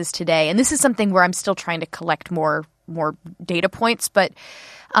campuses today, and this is something where I'm still trying to collect more data points, but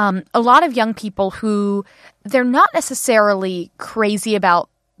a lot of young people who they're not necessarily crazy about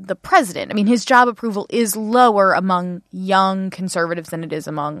the president. I mean, his job approval is lower among young conservatives than it is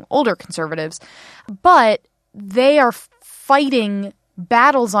among older conservatives, but they are fighting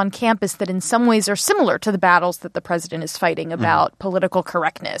battles on campus that in some ways are similar to the battles that the president is fighting about political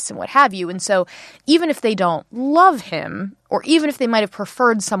correctness and what have you. And so even if they don't love him, or even if they might have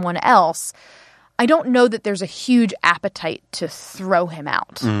preferred someone else, I don't know that there's a huge appetite to throw him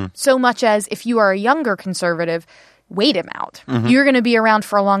out. So much as if you are a younger conservative, wait him out. You're going to be around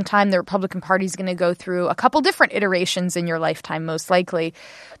for a long time. The Republican Party is going to go through a couple different iterations in your lifetime, most likely.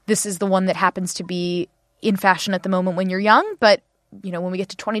 This is the one that happens to be in fashion at the moment when you're young, but when we get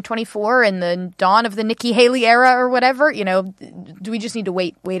to 2024 and the dawn of the Nikki Haley era or whatever, do we just need to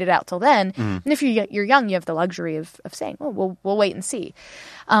wait it out till then? And if you're young, you have the luxury of saying, oh, we'll wait and see.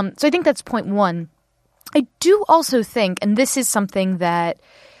 So I think that's point one. I do also think, and this is something that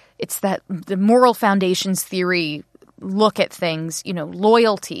it's that the moral foundations theory look at things,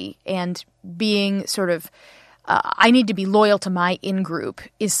 loyalty and being sort of, I need to be loyal to my in-group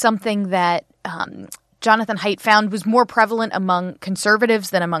is something that Jonathan Haidt found was more prevalent among conservatives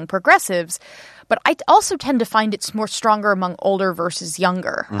than among progressives. But I also tend to find it's more stronger among older versus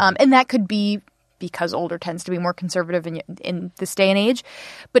younger. And that could be because older tends to be more conservative in this day and age.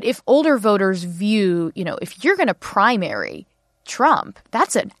 But if older voters view, if you're going to primary Trump,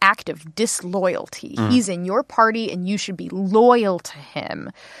 that's an act of disloyalty. He's in your party and you should be loyal to him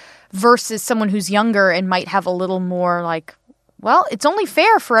versus someone who's younger and might have a little more like, well, it's only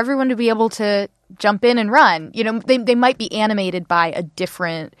fair for everyone to be able to jump in and run. They might be animated by a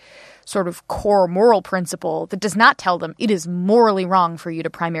different sort of core moral principle that does not tell them it is morally wrong for you to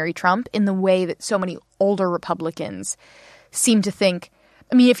primary Trump in the way that so many older Republicans seem to think.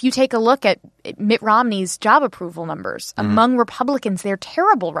 I mean, if you take a look at Mitt Romney's job approval numbers among Republicans, they're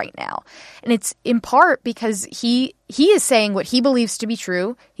terrible right now. And it's in part because he is saying what he believes to be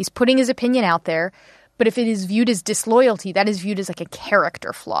true. He's putting his opinion out there. But if it is viewed as disloyalty, that is viewed as like a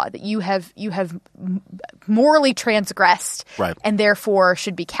character flaw that you have morally transgressed, right, and therefore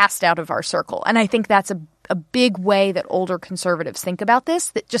should be cast out of our circle. And I think that's a big way that older conservatives think about this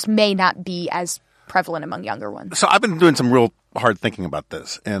that just may not be as prevalent among younger ones. So I've been doing some real hard thinking about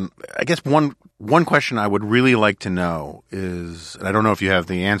this. And I guess one question I would really like to know is, and I don't know if you have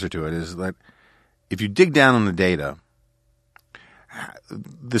the answer to it, is that if you dig down on the data,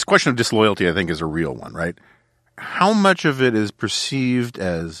 this question of disloyalty, I think, is a real one, right? How much of it is perceived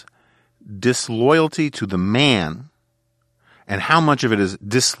as disloyalty to the man and how much of it is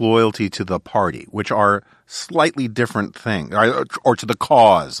disloyalty to the party, which are slightly different things, or to the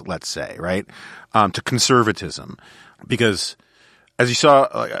cause, let's say, right? To conservatism. Because as you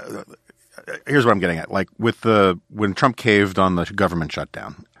saw, here's what I'm getting at. Like when Trump caved on the government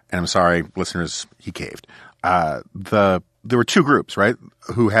shutdown, and I'm sorry, listeners, he caved. There were two groups, right,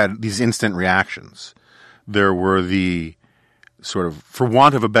 who had these instant reactions. There were the sort of, for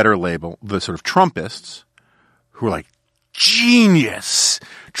want of a better label, the sort of Trumpists who were like, genius.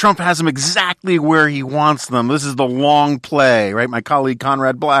 Trump has them exactly where he wants them. This is the long play, right? My colleague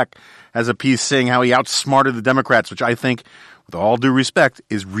Conrad Black has a piece saying how he outsmarted the Democrats, which I think, with all due respect,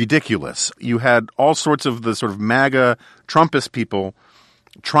 is ridiculous. You had all sorts of the sort of MAGA Trumpist people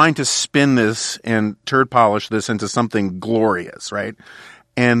trying to spin this and turd polish this into something glorious, right?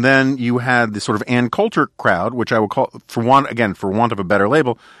 And then you had the sort of Ann Coulter crowd, which I will call, for want of a better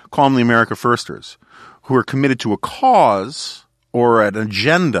label, call them the America Firsters, who are committed to a cause or an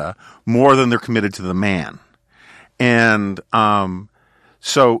agenda more than they're committed to the man. And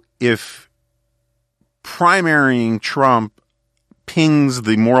so if primarying Trump pings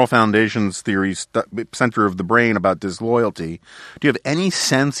the moral foundations theory center of the brain about disloyalty, do you have any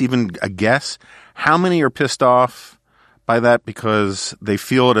sense, even a guess, how many are pissed off by that because they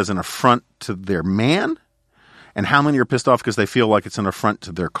feel it as an affront to their man? And how many are pissed off because they feel like it's an affront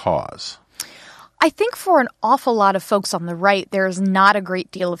to their cause? I think for an awful lot of folks on the right, there's not a great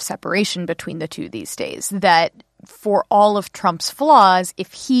deal of separation between the two these days. That for all of Trump's flaws,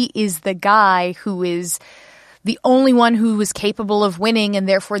 if he is the guy who is the only one who is capable of winning and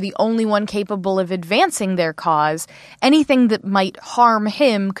therefore the only one capable of advancing their cause, anything that might harm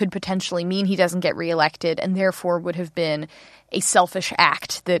him could potentially mean he doesn't get reelected and therefore would have been a selfish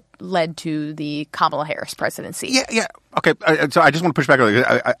act that led to the Kamala Harris presidency. Yeah. Okay, so I just want to push back.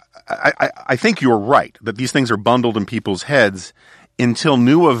 I think you're right that these things are bundled in people's heads until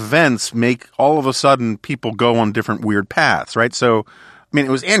new events make all of a sudden people go on different weird paths, right? So, I mean,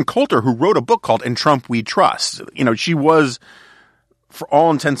 it was Ann Coulter who wrote a book called "In Trump We Trust." You know, she was, for all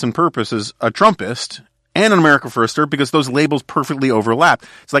intents and purposes, a Trumpist and an America Firster because those labels perfectly overlap.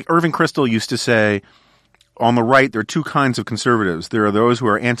 It's like Irving Kristol used to say, on the right, there are two kinds of conservatives. There are those who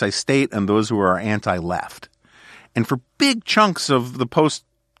are anti-state and those who are anti-left. And for big chunks of the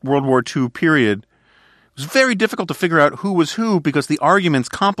post-World War II period, it was very difficult to figure out who was who because the arguments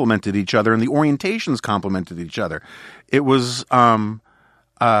complemented each other and the orientations complemented each other. It was, in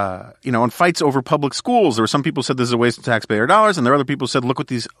fights over public schools, there were some people who said this is a waste of taxpayer dollars, and there were other people who said, look what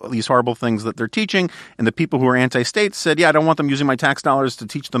these horrible things that they're teaching. And the people who are anti-state said, yeah, I don't want them using my tax dollars to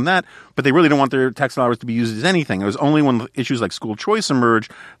teach them that, but they really don't want their tax dollars to be used as anything. It was only when issues like school choice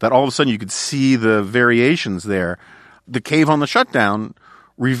emerged that all of a sudden you could see the variations there. The cave on the shutdown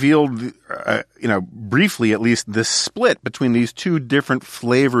revealed, briefly at least, this split between these two different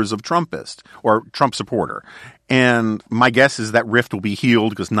flavors of Trumpist or Trump supporter. And my guess is that rift will be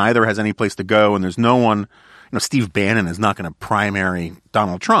healed because neither has any place to go and there's no one, Steve Bannon is not going to primary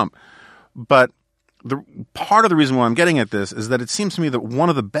Donald Trump. But part of the reason why I'm getting at this is that it seems to me that one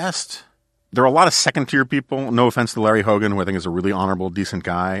of the best, there are a lot of second-tier people, no offense to Larry Hogan, who I think is a really honorable, decent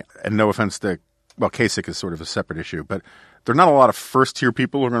guy, and no offense to, Kasich is sort of a separate issue, but there are not a lot of first-tier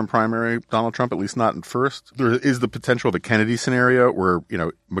people who are going to primary Donald Trump, at least not in first. There is the potential of the Kennedy scenario where,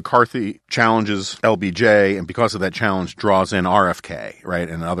 McCarthy challenges LBJ and because of that challenge draws in RFK, right,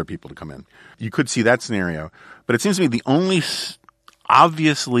 and other people to come in. You could see that scenario. But it seems to me the only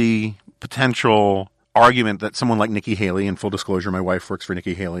obviously potential argument that someone like Nikki Haley, in full disclosure, my wife works for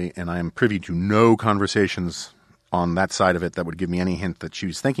Nikki Haley, and I am privy to no conversations on that side of it that would give me any hint that she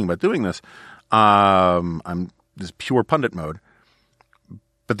was thinking about doing this. I'm this pure pundit mode.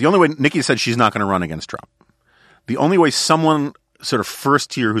 But the only way Nikki said she's not going to run against Trump. The only way someone sort of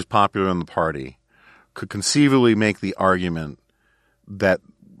first tier who's popular in the party could conceivably make the argument that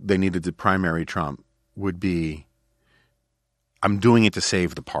they needed to primary Trump would be, I'm doing it to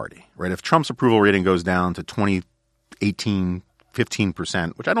save the party, right? If Trump's approval rating goes down to 2018,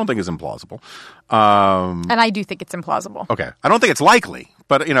 15%, which I don't think is implausible. And I do think it's implausible. Okay. I don't think it's likely,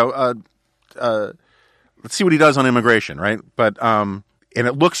 but, let's see what he does on immigration, right? But, and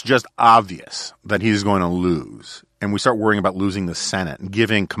it looks just obvious that he's going to lose. And we start worrying about losing the Senate and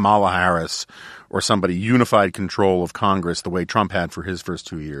giving Kamala Harris or somebody unified control of Congress the way Trump had for his first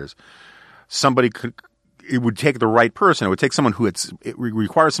 2 years. It would take the right person. It would take someone it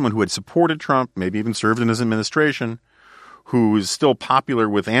requires someone who had supported Trump, maybe even served in his administration, who is still popular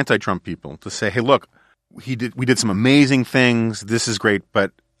with anti-Trump people to say, hey, look, we did some amazing things. This is great,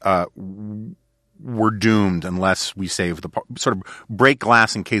 but, we're doomed unless we save sort of break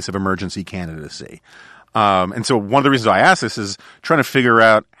glass in case of emergency candidacy. And so one of the reasons I ask this is trying to figure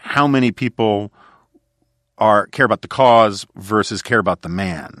out how many people care about the cause versus care about the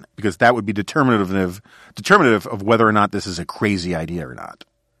man, because that would be determinative of whether or not this is a crazy idea or not,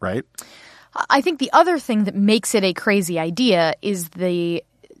 right? I think the other thing that makes it a crazy idea is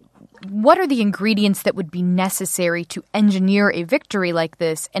what are the ingredients that would be necessary to engineer a victory like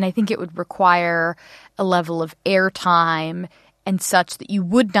this? And I think it would require a level of airtime and such that you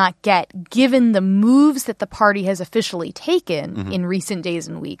would not get given the moves that the party has officially taken in recent days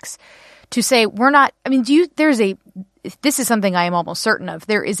and weeks to say we're not – I mean, this is something I am almost certain of.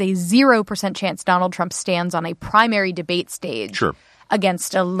 There is a 0% chance Donald Trump stands on a primary debate stage. Sure.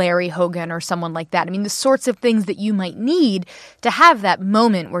 Against a Larry Hogan or someone like that. I mean, the sorts of things that you might need to have that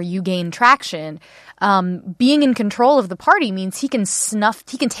moment where you gain traction. Being in control of the party means he can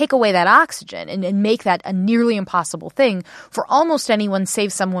take away that oxygen and make that a nearly impossible thing for almost anyone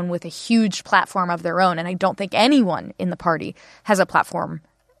save someone with a huge platform of their own. And I don't think anyone in the party has a platform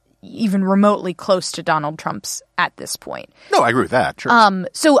even remotely close to Donald Trump's at this point. No, I agree with that. Sure.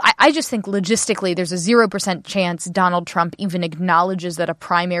 So I just think logistically there's a 0% chance Donald Trump even acknowledges that a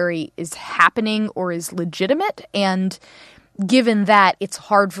primary is happening or is legitimate. And given that, it's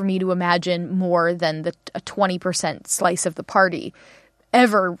hard for me to imagine more than a 20% slice of the party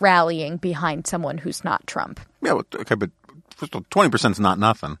ever rallying behind someone who's not Trump. Yeah, okay, but first of all, 20% is not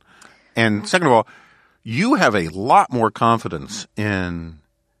nothing. And second of all, you have a lot more confidence in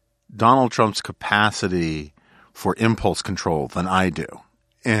Donald Trump's capacity for impulse control than I do.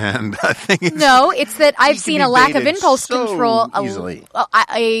 And I think it's that I've seen a lack of impulse control. Easily.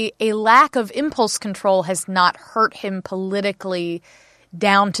 A lack of impulse control has not hurt him politically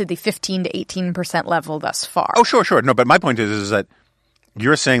down to the 15 to 18% level thus far. Oh, sure. No, but my point is that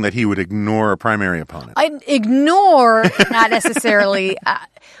you're saying that he would ignore a primary opponent. Ignore, not necessarily,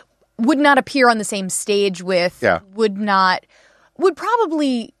 would not appear on the same stage with, would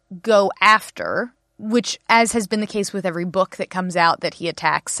probably go after, which, as has been the case with every book that comes out that he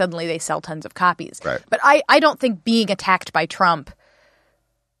attacks, suddenly they sell tons of copies. Right. But I don't think being attacked by Trump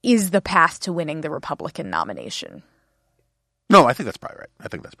is the path to winning the Republican nomination. No, I think that's probably right.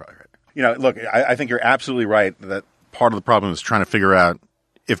 You know, look, I think you're absolutely right that part of the problem is trying to figure out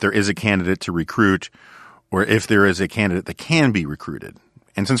if there is a candidate to recruit or if there is a candidate that can be recruited.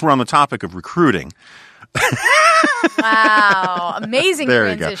 And since we're on the topic of recruiting – wow. Amazing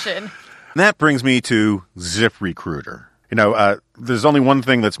transition. That brings me to ZipRecruiter. You know, there's only one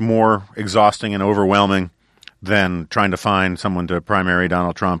thing that's more exhausting and overwhelming than trying to find someone to primary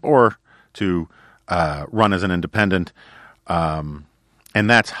Donald Trump or to run as an independent, and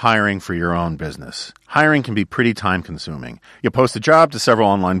that's hiring for your own business. Hiring can be pretty time-consuming. You post a job to several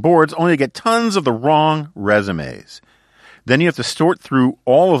online boards only to get tons of the wrong resumes. Then you have to sort through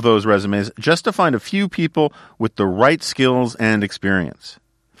all of those resumes just to find a few people with the right skills and experience.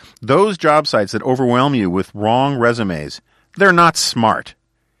 Those job sites that overwhelm you with wrong resumes, they're not smart.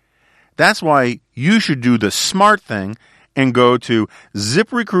 That's why you should do the smart thing and go to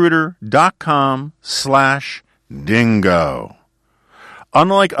ZipRecruiter.com/dingo.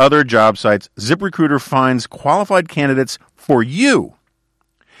 Unlike other job sites, ZipRecruiter finds qualified candidates for you.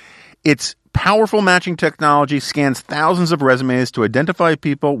 It's powerful matching technology scans thousands of resumes to identify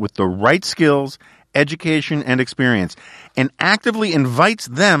people with the right skills, education, and experience, and actively invites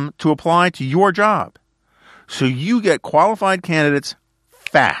them to apply to your job. So you get qualified candidates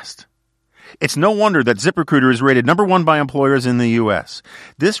fast. It's no wonder that ZipRecruiter is rated number 1 by employers in the U.S.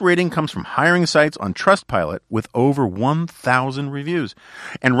 This rating comes from hiring sites on Trustpilot with over 1,000 reviews.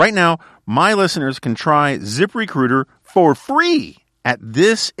 And right now, my listeners can try ZipRecruiter for free at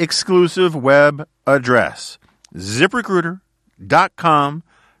this exclusive web address,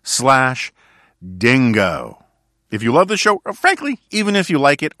 ZipRecruiter.com/dingo. If you love the show, or frankly, even if you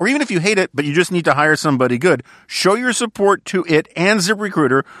like it, or even if you hate it, but you just need to hire somebody good, show your support to it and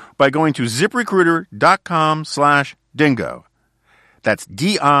ZipRecruiter by going to ZipRecruiter.com/dingo. That's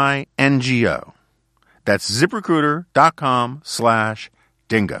DINGO. That's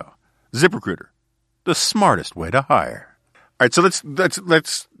ZipRecruiter.com/dingo. ZipRecruiter, the smartest way to hire. All right, so let's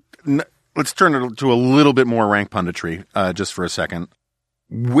turn it to a little bit more rank punditry just for a second.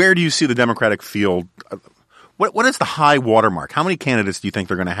 Where do you see the Democratic field? What is the high watermark? How many candidates do you think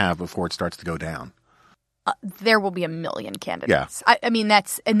they're going to have before it starts to go down? There will be 1 million candidates. Yeah. I mean,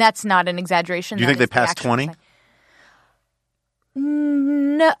 that's not an exaggeration. Do you think they pass 20?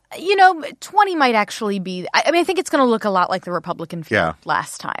 No, 20 might actually be. I think it's going to look a lot like the Republican field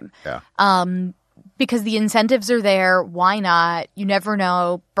last time. Yeah. Because the incentives are there. Why not? You never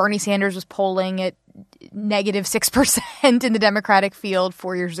know. Bernie Sanders was polling at negative 6% in the Democratic field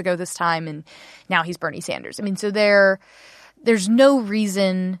 4 years ago this time, and now he's Bernie Sanders. I mean, so there's no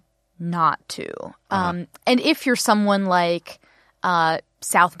reason not to. And if you're someone like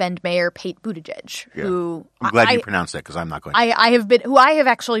South Bend Mayor Pete Buttigieg, who I'm glad you pronounced that because I'm not going to. I have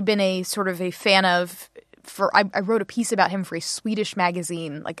actually been a sort of a fan of. I wrote a piece about him for a Swedish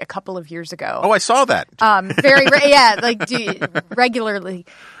magazine like a couple of years ago. Oh, I saw that.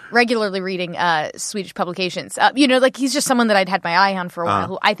 Regularly reading Swedish publications. He's just someone that I'd had my eye on for a while,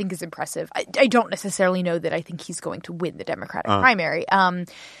 who I think is impressive. I don't necessarily know that I think he's going to win the Democratic primary,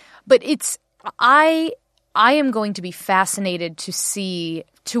 but I am going to be fascinated to see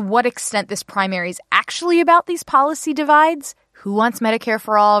to what extent this primary is actually about these policy divides. Who wants Medicare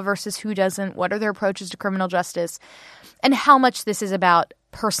for all versus who doesn't? What are their approaches to criminal justice? And how much this is about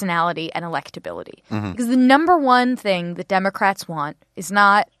personality and electability. Mm-hmm. Because the number one thing that Democrats want is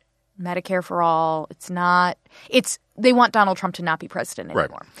not Medicare for all. They want Donald Trump to not be president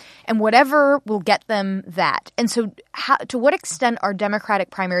anymore. Right. And whatever will get them that. And so to what extent are Democratic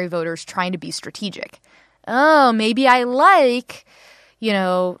primary voters trying to be strategic? Oh, maybe I like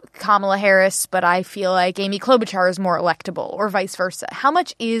Kamala Harris, but I feel like Amy Klobuchar is more electable, or vice versa. How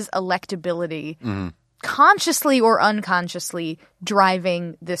much is electability consciously or unconsciously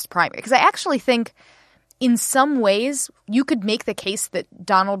driving this primary? Because I actually think in some ways you could make the case that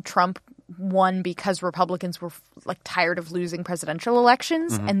Donald Trump won because Republicans were tired of losing presidential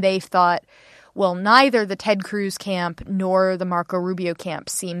elections, and they thought, well, neither the Ted Cruz camp nor the Marco Rubio camp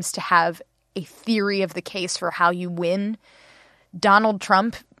seems to have a theory of the case for how you win. Donald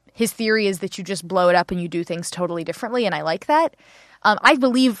Trump, his theory is that you just blow it up and you do things totally differently, and I like that. I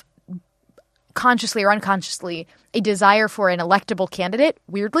believe, consciously or unconsciously, a desire for an electable candidate,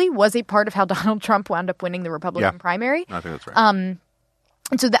 weirdly, was a part of how Donald Trump wound up winning the Republican primary. I think that's right.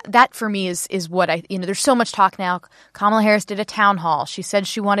 And so that for me is what there's so much talk now. Kamala Harris did a town hall. She said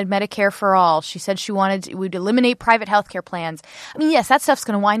she wanted Medicare for all. She said she would eliminate private healthcare plans. I mean, yes, that stuff's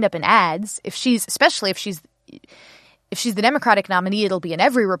going to wind up in ads. Especially if she's the Democratic nominee, it'll be in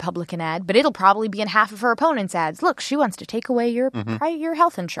every Republican ad, but it'll probably be in half of her opponent's ads. Look, she wants to take away your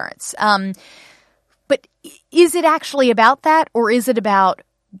health insurance. But is it actually about that, or is it about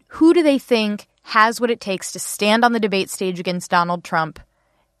who do they think has what it takes to stand on the debate stage against Donald Trump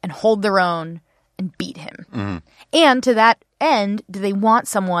and hold their own and beat him? Mm-hmm. And to that end, do they want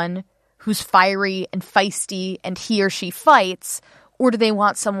someone who's fiery and feisty and he or she fights, or do they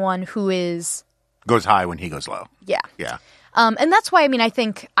want someone who goes high when he goes low? Yeah. Yeah. And that's why, I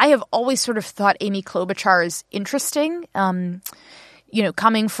think I have always sort of thought Amy Klobuchar is interesting,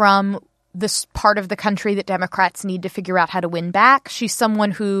 coming from this part of the country that Democrats need to figure out how to win back. She's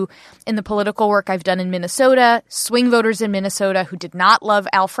someone who, in the political work I've done in Minnesota, swing voters in Minnesota who did not love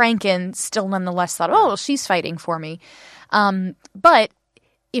Al Franken still nonetheless thought, oh, well, she's fighting for me. But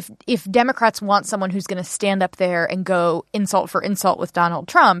if Democrats want someone who's going to stand up there and go insult for insult with Donald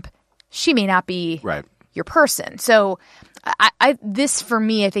Trump, she may not be your person. So this, for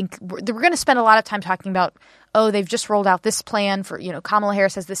me, I think we're going to spend a lot of time talking about, they've just rolled out this plan for, Kamala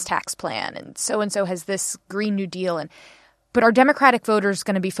Harris has this tax plan and so has this Green New Deal. But are Democratic voters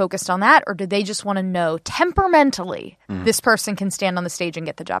going to be focused on that, or do they just want to know temperamentally this person can stand on the stage and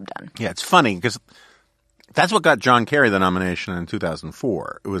get the job done? Yeah, it's funny because that's what got John Kerry the nomination in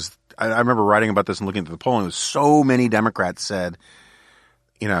 2004. It was I remember writing about this and looking at the polling. It was so many Democrats said,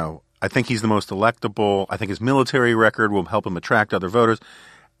 I think he's the most electable. I think his military record will help him attract other voters.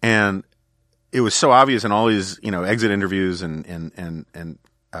 And it was so obvious in all these, exit interviews and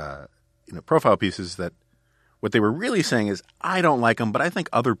profile pieces that what they were really saying is, I don't like him, but I think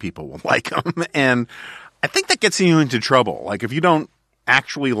other people will like him. And I think that gets you into trouble. Like, if you don't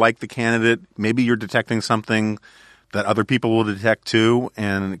actually like the candidate, maybe you're detecting something that other people will detect too,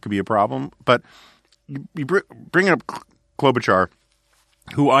 and it could be a problem. But you bring up Klobuchar,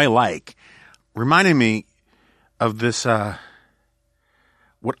 who I like, reminded me of this, I'll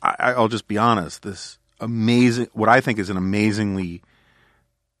just be honest, this amazing, what I think is an amazingly,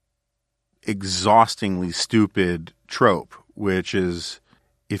 exhaustingly stupid trope, which is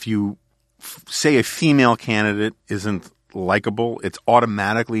if you say a female candidate isn't likable, it's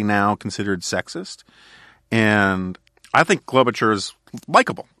automatically now considered sexist. And I think Klobuchar is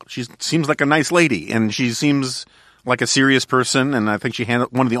likable. She seems like a nice lady, and she seems like a serious person, and I think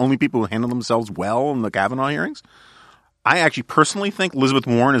one of the only people who handled themselves well in the Kavanaugh hearings. I actually personally think Elizabeth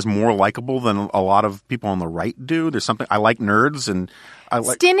Warren is more likable than a lot of people on the right do. There's something – I like nerds, and I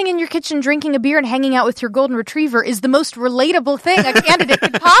like – standing in your kitchen drinking a beer and hanging out with your golden retriever is the most relatable thing a candidate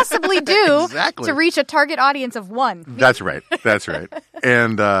could possibly do to reach a target audience of one. That's right. That's right.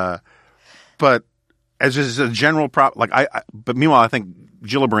 And but as just a general but meanwhile, I think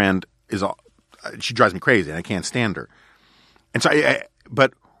Gillibrand is – she drives me crazy, and I can't stand her. And so,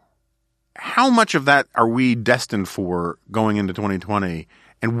 but how much of that are we destined for going into 2020?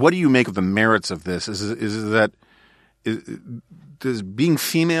 And what do you make of the merits of this? Does being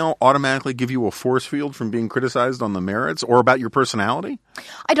female automatically give you a force field from being criticized on the merits or about your personality?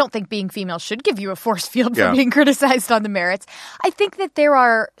 I don't think being female should give you a force field for being criticized on the merits. I think that there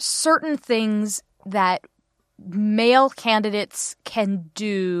are certain things that male candidates can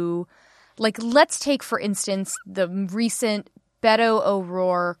do. Like, let's take, for instance, the recent Beto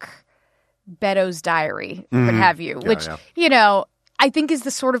O'Rourke, Beto's Diary, what have you, which, I think is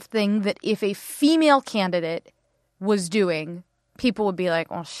the sort of thing that if a female candidate was doing, people would be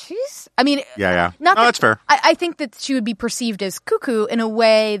like, well, she's... I mean... Yeah. That's fair. I think that she would be perceived as cuckoo in a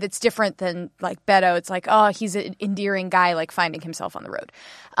way that's different than, like, Beto. It's like, oh, he's an endearing guy, like, finding himself on the road.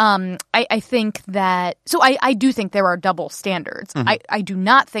 I think that... So I do think there are double standards. Mm-hmm. I do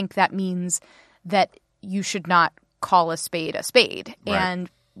not think that means that you should not call a spade a spade. Right. And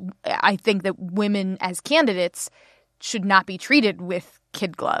I think that women as candidates should not be treated with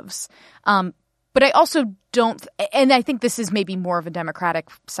kid gloves. But I also don't, and I think this is maybe more of a Democratic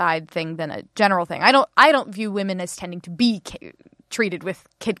side thing than a general thing. I don't view women as tending to be treated with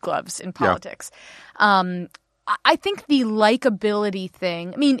kid gloves in politics. Yeah. I think the likability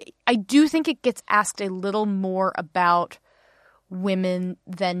thing, I mean, I do think it gets asked a little more about women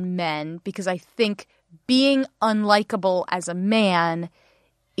than men, because I think being unlikable as a man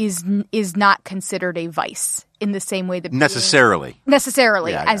is not considered a vice in the same way that necessarily.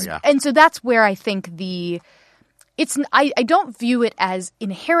 And so that's where I think I don't view it as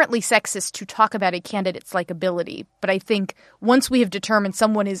inherently sexist to talk about a candidate's likability, but I think once we have determined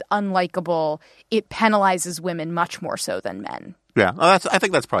someone is unlikable, it penalizes women much more so than men. Yeah, I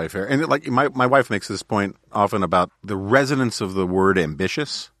think that's probably fair. And like my wife makes this point often about the resonance of the word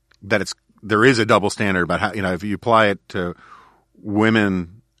ambitious, that there is a double standard about how, if you apply it to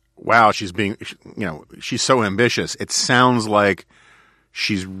women. Wow, she's so ambitious. It sounds like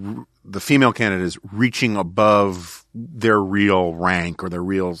the female candidate is reaching above their real rank or their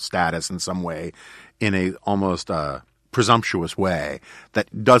real status in some way, in a almost presumptuous way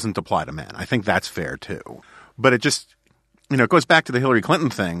that doesn't apply to men. I think that's fair too. But it just, it goes back to the Hillary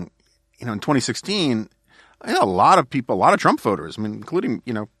Clinton thing. In 2016, a lot of people, a lot of Trump voters, I mean, including,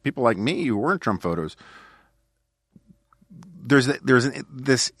 people like me who weren't Trump voters, there's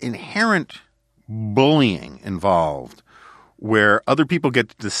this inherent bullying involved where other people get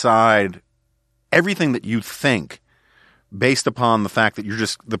to decide everything that you think based upon the fact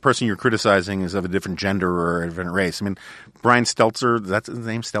that the person you're criticizing is of a different gender or a different race. I mean, Brian Stelter, that's his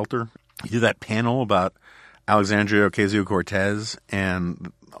name, Stelter? He did that panel about Alexandria Ocasio-Cortez,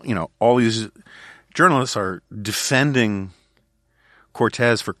 and, all these journalists are defending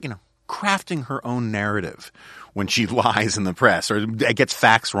Cortez for, crafting her own narrative when she lies in the press or gets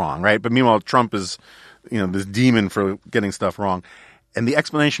facts wrong, right? But meanwhile, Trump is, this demon for getting stuff wrong. And the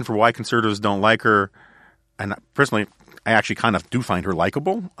explanation for why conservatives don't like her, and personally, I actually kind of do find her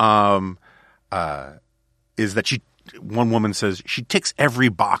likable, is that one woman says she ticks every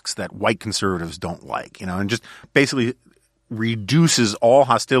box that white conservatives don't like, and just basically reduces all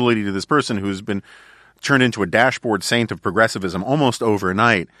hostility to this person who's been turned into a dashboard saint of progressivism almost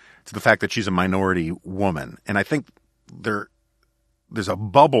overnight to the fact that she's a minority woman. And I think there's a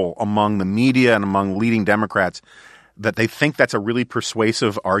bubble among the media and among leading Democrats that they think that's a really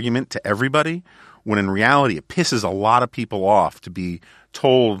persuasive argument to everybody, when in reality it pisses a lot of people off to be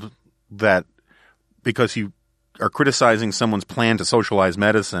told that because you are criticizing someone's plan to socialize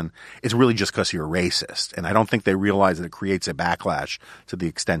medicine, it's really just because you're a racist. And I don't think they realize that it creates a backlash to the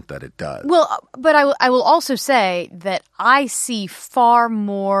extent that it does. Well, but I will also say that I see far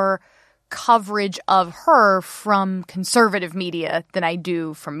more coverage of her from conservative media than I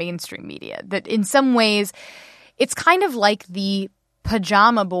do from mainstream media. That in some ways, it's kind of like the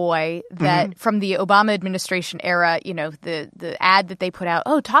pajama boy that from the Obama administration era, the ad that they put out,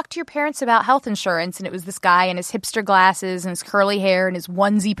 talk to your parents about health insurance. And it was this guy in his hipster glasses and his curly hair and his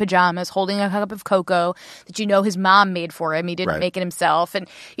onesie pajamas holding a cup of cocoa that his mom made for him. He didn't make it himself. And,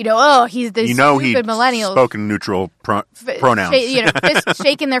 he's this stupid millennial. Spoken neutral pronouns.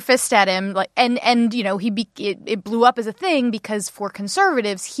 Shaking their fist at him. It blew up as a thing because for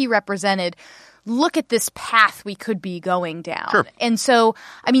conservatives, he represented, look at this path we could be going down. Sure. And so,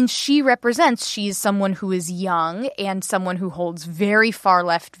 she's someone who is young and someone who holds very far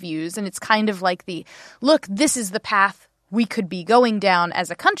left views. And it's kind of like look, this is the path we could be going down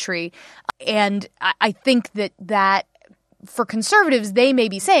as a country. And I think that for conservatives, they may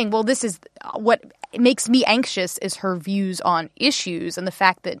be saying, well, this is what makes me anxious is her views on issues and the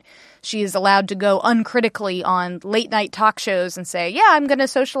fact that she is allowed to go uncritically on late night talk shows and say, yeah, I'm going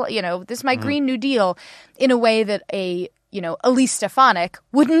to this is my Green New Deal, in a way that Elise Stefanik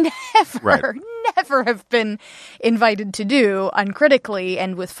would never have been invited to do uncritically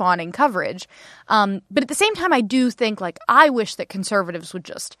and with fawning coverage. But at the same time, I do think, I wish that conservatives would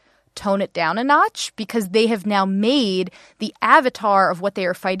just tone it down a notch, because they have now made the avatar of what they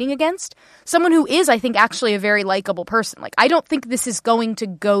are fighting against someone who is, I think, actually a very likable person. I don't think this is going to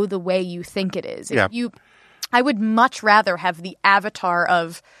go the way you think it is. Yeah. I would much rather have the avatar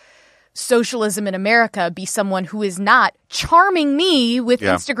of socialism in America be someone who is not charming me with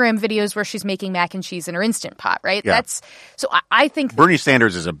Instagram videos where she's making mac and cheese in her Instant Pot, right? Yeah. I think Bernie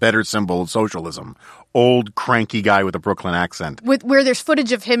Sanders is a better symbol of socialism. Old, cranky guy with a Brooklyn accent. Where there's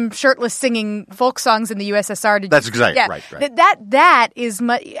footage of him shirtless singing folk songs in the USSR. That's exactly right. That is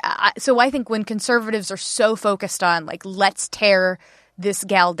so I think when conservatives are so focused on, let's tear this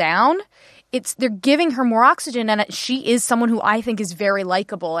gal down, they're giving her more oxygen, and she is someone who I think is very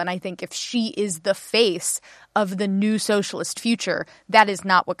likable. And I think if she is the face of the new socialist future, that is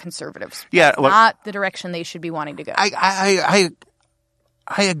not what conservatives. Yeah, not the direction they should be wanting to go. I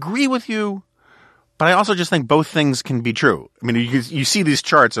agree with you, but I also just think both things can be true. I mean, you see these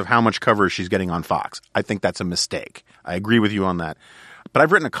charts of how much coverage she's getting on Fox. I think that's a mistake. I agree with you on that. But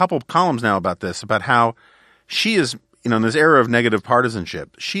I've written a couple of columns now about this, about how she is. In this era of negative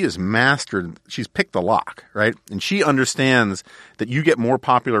partisanship, she's picked the lock, right? And she understands that you get more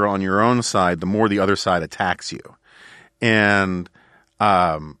popular on your own side the more the other side attacks you. And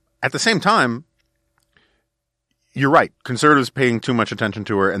at the same time, you're right. Conservatives paying too much attention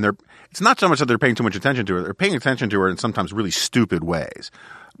to her, and it's not so much that they're paying too much attention to her. They're paying attention to her in sometimes really stupid ways.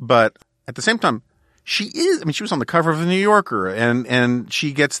 But at the same time, she was on the cover of the New Yorker, and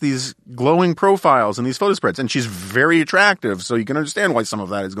she gets these glowing profiles and these photo spreads, and she's very attractive, so you can understand why some of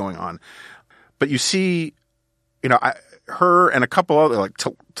that is going on. But you see, her and a couple other, like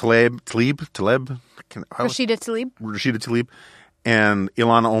Taleb, Rashida Tlaib, and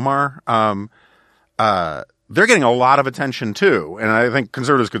Ilhan Omar, they're getting a lot of attention too, and I think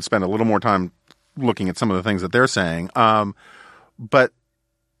conservatives could spend a little more time looking at some of the things that they're saying. But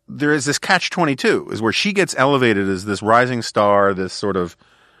there is this catch-22, is where she gets elevated as this rising star, this sort of,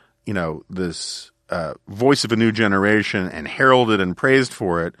 this voice of a new generation, and heralded and praised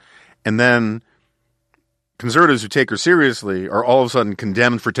for it. And then conservatives who take her seriously are all of a sudden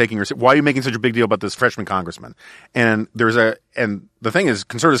condemned for taking her. Why are you making such a big deal about this freshman congressman? And and the thing is,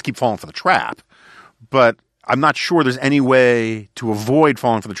 conservatives keep falling for the trap, but I'm not sure there's any way to avoid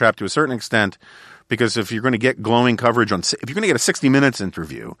falling for the trap to a certain extent. Because if you're going to get glowing coverage if you're going to get a 60 Minutes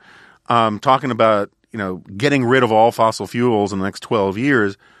interview talking about, getting rid of all fossil fuels in the next 12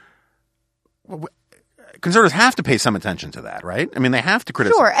 years, conservatives have to pay some attention to that, right? I mean, they have to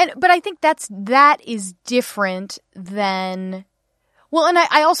criticize. Sure, but I think that is different than – well, and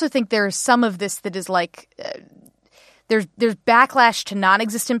I also think there's some of this that is there's backlash to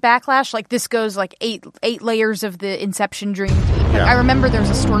non-existent backlash. This goes eight layers of the Inception dream. Yeah. I remember there was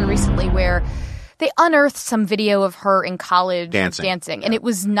a story recently where – they unearthed some video of her in college dancing, and it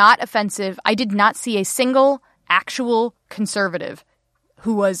was not offensive. I did not see a single actual conservative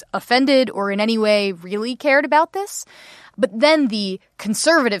who was offended or in any way really cared about this. But then the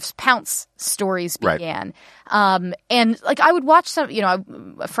conservatives pounce stories began. Right. And I would watch some,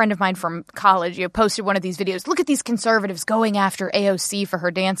 a friend of mine from college, posted one of these videos. Look at these conservatives going after AOC for her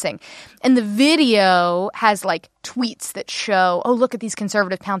dancing. And the video has tweets that show, oh, look at these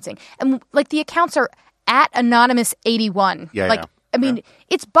conservative pouncing. And the accounts are at Anonymous81. Yeah. I mean,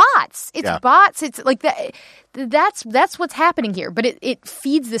 it's bots. It's bots. It's that. That's what's happening here. But it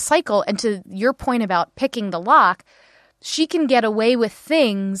feeds the cycle. And to your point about picking the lock, she can get away with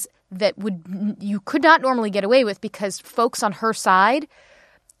things that you could not normally get away with, because folks on her side,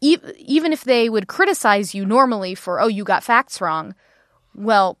 even if they would criticize you normally for, oh, you got facts wrong,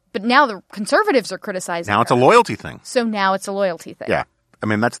 well, but now the conservatives are criticizing Now it's her. a loyalty thing. So now it's a loyalty thing. Yeah. I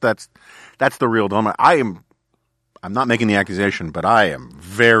mean, that's the real dilemma. I'm not making the accusation, but I am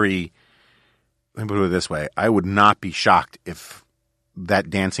very, let me put it this way, I would not be shocked if that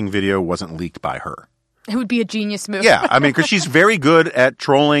dancing video wasn't leaked by her. It would be a genius move. Yeah, I mean, because she's very good at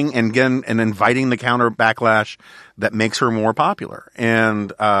trolling and inviting the counter backlash that makes her more popular.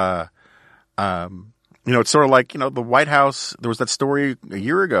 And, it's sort of like, the White House, there was that story a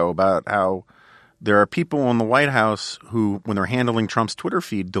year ago about how there are people in the White House who, when they're handling Trump's Twitter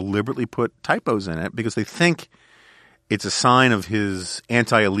feed, deliberately put typos in it because they think it's a sign of his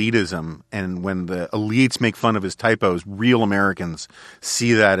anti-elitism. And when the elites make fun of his typos, real Americans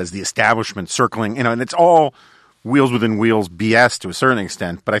see that as the establishment circling, and it's all wheels within wheels BS to a certain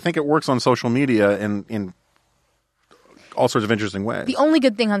extent. But I think it works on social media in all sorts of interesting ways. The only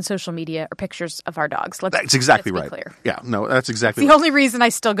good thing on social media are pictures of our dogs. That's exactly let's right. Be clear. Yeah, no, that's exactly it's the only reason I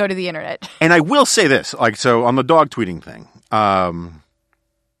still go to the internet. And I will say this, so on the dog tweeting thing,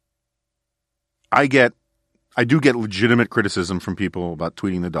 I do get legitimate criticism from people about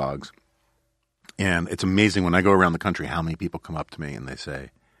tweeting the dogs. And it's amazing when I go around the country how many people come up to me and they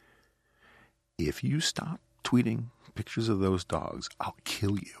say, if you stop tweeting pictures of those dogs, I'll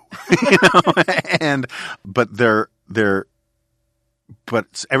kill you.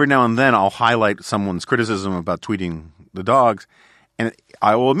 But every now and then I'll highlight someone's criticism about tweeting the dogs, and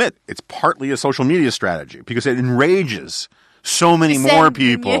I will admit it's partly a social media strategy because it enrages so many more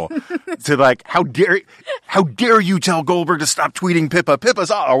people to how dare you tell Goldberg to stop tweeting Pippa's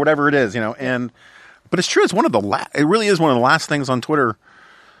or whatever it is, but it's true. It's it really is one of the last things on Twitter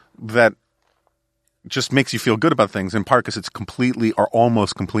that just makes you feel good about things, in part because it's completely or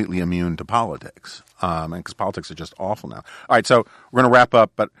almost completely immune to politics. And because politics are just awful now. All right, so we're going to wrap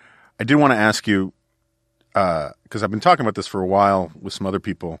up, but I did want to ask you, because I've been talking about this for a while with some other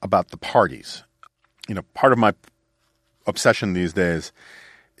people, about the parties. Part of my obsession these days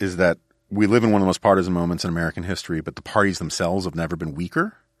is that we live in one of the most partisan moments in American history, but the parties themselves have never been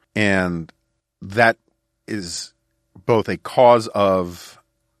weaker. And that is both a cause of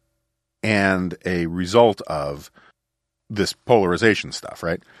and a result of this polarization stuff,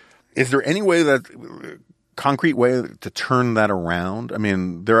 right? Is there any concrete way to turn that around? Some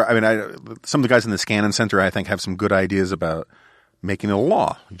of the guys in the Scannon Center, I think, have some good ideas about making it a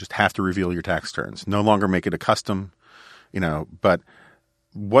law. You just have to reveal your tax returns. No longer make it a custom, but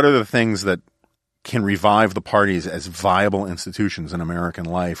what are the things that can revive the parties as viable institutions in American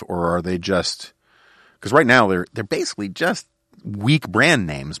life, or are they just, because right now they're basically just weak brand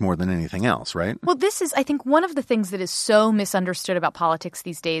names more than anything else, right? Well, this is, I think, one of the things that is so misunderstood about politics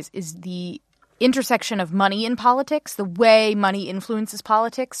these days is the intersection of money in politics, the way money influences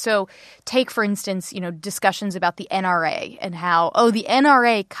politics. So take, for instance, discussions about the NRA and how, the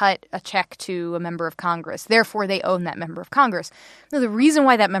NRA cut a check to a member of Congress, therefore they own that member of Congress. No, the reason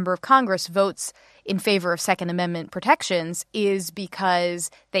why that member of Congress votes in favor of Second Amendment protections is because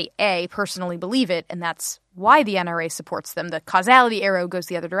they, A, personally believe it, and that's why the NRA supports them. The causality arrow goes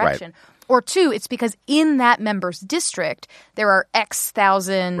the other direction. Right. Or two, it's because in that member's district, there are X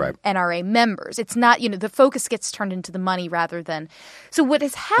thousand NRA members. It's not, the focus gets turned into the money rather than. So what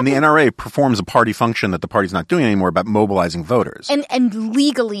has happened. And the NRA performs a party function that the party's not doing anymore about mobilizing voters. And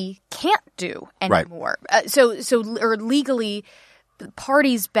legally can't do anymore. Right. Or legally.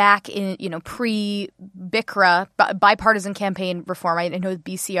 Parties back in, pre-BICRA, bipartisan campaign reform. I know the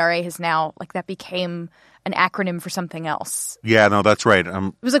BCRA has now, that became an acronym for something else. Yeah, no, that's right.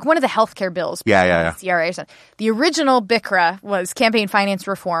 It was one of the healthcare bills. Yeah. BCRA or something. The original BICRA was campaign finance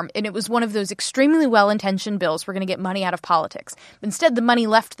reform, and it was one of those extremely well-intentioned bills. We're going to get money out of politics. But instead, the money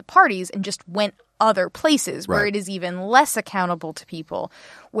left the parties and just went other places where it is even less accountable to people,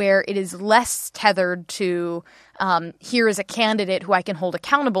 where it is less tethered to here is a candidate who I can hold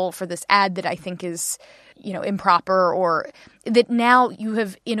accountable for this ad that I think is, improper, or that now you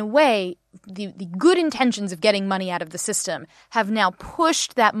have, in a way, the good intentions of getting money out of the system have now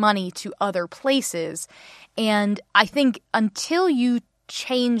pushed that money to other places. And I think until you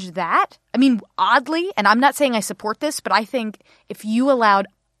change that, oddly, and I'm not saying I support this, but I think if you allowed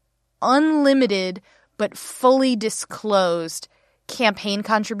unlimited but fully disclosed campaign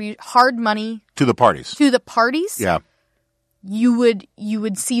hard money to the parties, yeah, you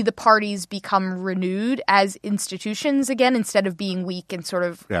would see the parties become renewed as institutions again instead of being weak and sort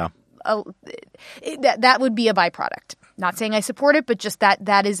of that would be a byproduct. Not saying I support it, but just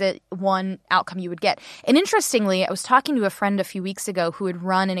that is one outcome you would get. And interestingly, I was talking to a friend a few weeks ago who had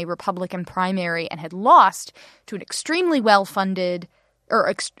run in a Republican primary and had lost to an extremely well-funded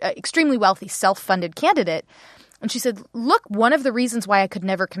or extremely wealthy self-funded candidate. And she said, look, one of the reasons why I could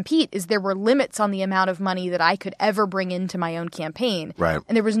never compete is there were limits on the amount of money that I could ever bring into my own campaign. Right.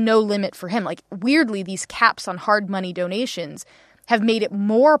 And there was no limit for him. Weirdly, these caps on hard money donations have made it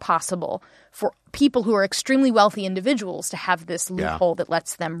more possible for people who are extremely wealthy individuals to have this loophole that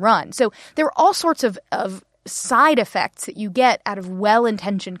lets them run. So there are all sorts of side effects that you get out of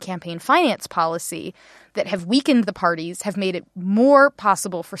well-intentioned campaign finance policy that have weakened the parties, have made it more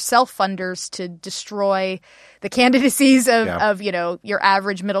possible for self-funders to destroy the candidacies of your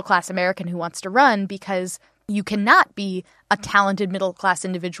average middle-class American who wants to run, because you cannot be a talented middle-class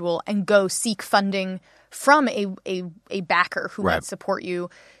individual and go seek funding from a backer who might support you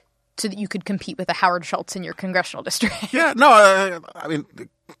so that you could compete with a Howard Schultz in your congressional district. Yeah, no, I mean,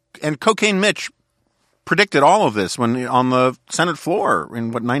 and Cocaine Mitch predicted all of this when on the Senate floor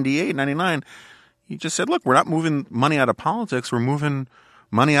in 98, 99. He just said, look, we're not moving money out of politics. We're moving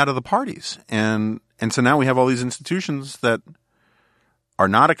money out of the parties. And so now we have all these institutions that are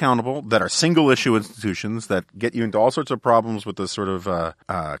not accountable, that are single issue institutions that get you into all sorts of problems with the sort of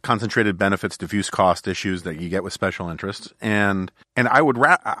concentrated benefits, diffuse cost issues that you get with special interests. And I would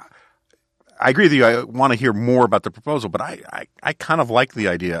I agree with you. I want to hear more about the proposal, but I kind of like the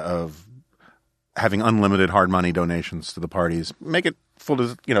idea of having unlimited hard money donations to the parties. Make it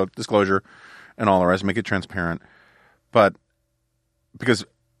full, disclosure and all the rest. Make it transparent. But because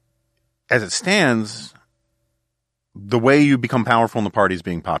as it stands, the way you become powerful in the party is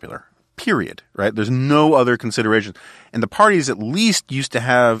being popular. Period. Right? There's no other consideration. And the parties at least used to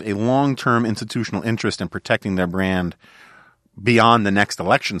have a long-term institutional interest in protecting their brand beyond the next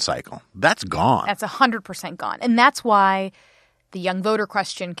election cycle. That's gone. That's 100% gone. And that's why the young voter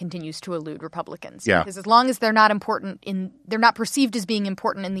question continues to elude Republicans. Yeah. Because as long as they're not they're not perceived as being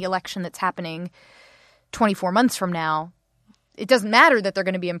important in the election that's happening 24 months from now, it doesn't matter that they're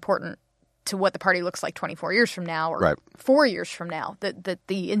going to be important to what the party looks like 24 years from now or 4 years from now.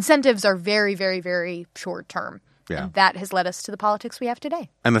 The incentives are very, very, very short term. Yeah. And that has led us to the politics we have today.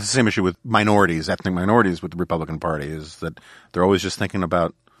 And that's the same issue with minorities, ethnic minorities with the Republican Party, is that they're always just thinking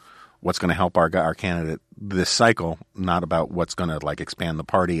about what's going to help our candidate this cycle, not about what's going to expand the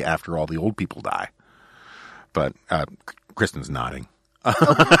party after all the old people die. But Kristen's nodding. All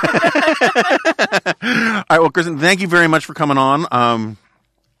right, well, Kristen, thank you very much for coming on.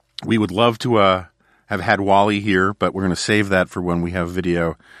 We would love to have had Wally here, but we're going to save that for when we have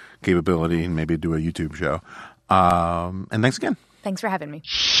video capability and maybe do a YouTube show. And thanks again. Thanks for having me.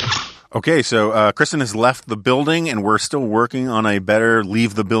 Okay, so Kristen has left the building, and we're still working on a better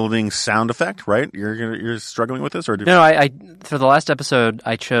leave the building sound effect, right? You're struggling with this, or no? I for the last episode,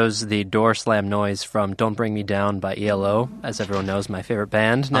 I chose the door slam noise from "Don't Bring Me Down" by ELO, as everyone knows, my favorite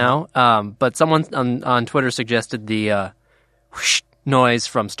band now. But someone on Twitter suggested the whoosh noise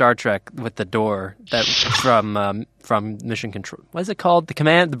from Star Trek with the door that from Mission Control. What is it called?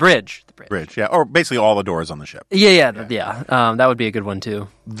 The bridge. The bridge, yeah, or basically all the doors on the ship. Yeah. That would be a good one too.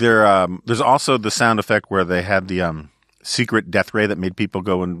 There's also the sound effect where they had the secret death ray that made people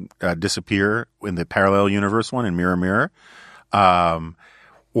go and disappear in the parallel universe one in Mirror Mirror,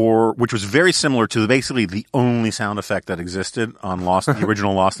 which was very similar to basically the only sound effect that existed on Lost, the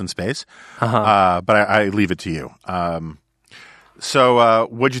original Lost in Space. But I leave it to you. So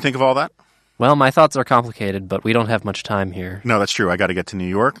what'd you think of all that? Well, my thoughts are complicated, but we don't have much time here. No, that's true. I got to get to New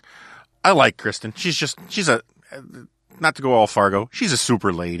York. I like Kristen. She's not to go all Fargo, she's a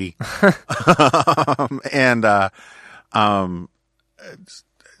super lady.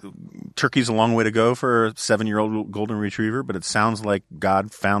 Turkey's a long way to go for a 7-year-old golden retriever, but it sounds like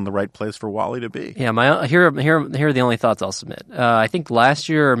God found the right place for Wally to be. Yeah, here are the only thoughts I'll submit. I think last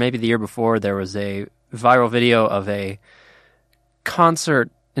year or maybe the year before, there was a viral video of an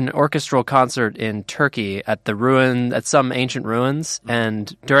orchestral concert in Turkey at some ancient ruins,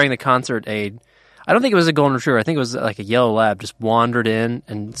 and during the concert, I don't think it was a golden retriever, I think it was like a yellow lab, just wandered in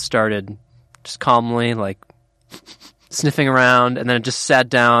and started just calmly sniffing around, and then it just sat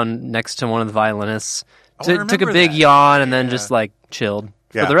down next to one of the violinists, took a big yawn, and then just chilled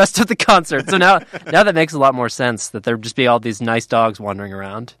for the rest of the concert. So now that makes a lot more sense, that there'd just be all these nice dogs wandering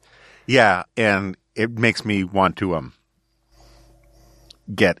around. Yeah, and it makes me want to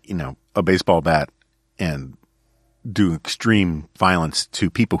get a baseball bat and do extreme violence to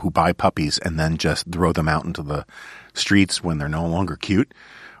people who buy puppies and then just throw them out into the streets when they're no longer cute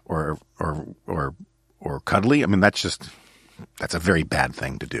or cuddly. I mean, that's a very bad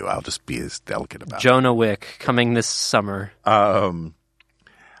thing to do. I'll just be as delicate about it. Jonah Wick coming this summer. So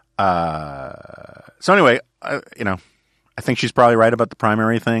anyway, I think she's probably right about the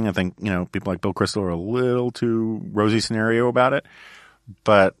primary thing. I think, people like Bill Kristol are a little too rosy scenario about it.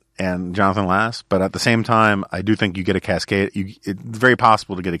 And Jonathan Lass, but at the same time, I do think you get a cascade. It's very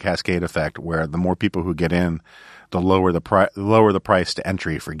possible to get a cascade effect where the more people who get in, the lower the price to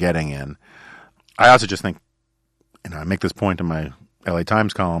entry for getting in. I also just think, I make this point in my LA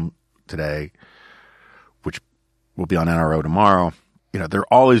Times column today, which will be on NRO tomorrow. There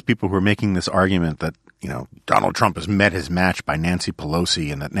are all these people who are making this argument that, Donald Trump has met his match by Nancy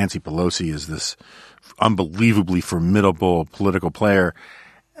Pelosi, and that Nancy Pelosi is this unbelievably formidable political player.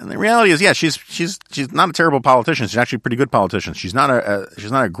 And the reality is, she's not a terrible politician. She's actually a pretty good politician. She's not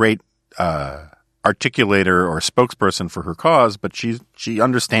a great articulator or spokesperson for her cause, but she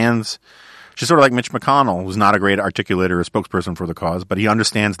understands She's sort of like Mitch McConnell, who's not a great articulator or spokesperson for the cause, but he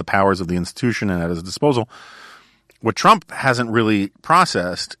understands the powers of the institution and at his disposal. What Trump hasn't really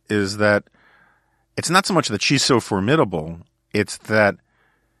processed is that it's not so much that she's so formidable, it's that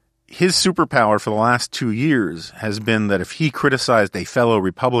his superpower for the last 2 years has been that if he criticized a fellow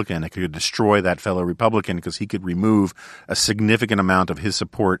Republican, it could destroy that fellow Republican because he could remove a significant amount of his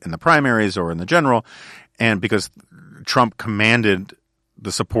support in the primaries or in the general. And because Trump commanded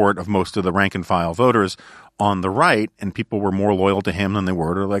the support of most of the rank and file voters on the right, and people were more loyal to him than they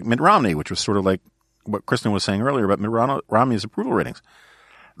were to like Mitt Romney, which was sort of like what Kristen was saying earlier about Mitt Romney's approval ratings.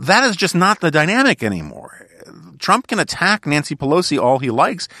 That is just not the dynamic anymore. Trump can attack Nancy Pelosi all he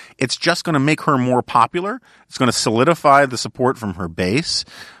likes. It's just going to make her more popular. It's going to solidify the support from her base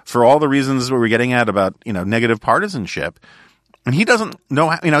for all the reasons we were getting at about, negative partisanship. And he doesn't know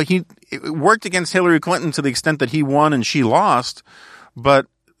how, he worked against Hillary Clinton to the extent that he won and she lost. But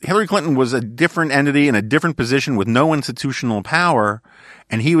Hillary Clinton was a different entity in a different position with no institutional power.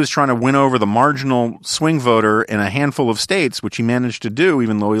 And he was trying to win over the marginal swing voter in a handful of states, which he managed to do,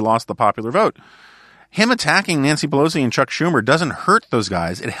 even though he lost the popular vote. Him attacking Nancy Pelosi and Chuck Schumer doesn't hurt those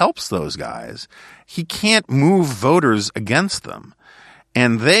guys. It helps those guys. He can't move voters against them.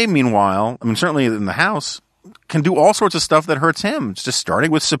 And they, meanwhile, certainly in the House, can do all sorts of stuff that hurts him. It's just starting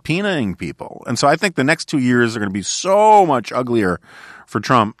with subpoenaing people. And so I think the next 2 years are going to be so much uglier for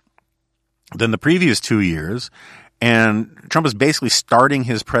Trump than the previous 2 years. And Trump is basically starting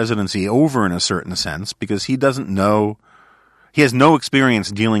his presidency over in a certain sense because he doesn't know. He has no experience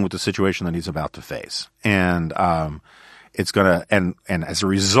dealing with the situation that he's about to face. And it's going to, and as a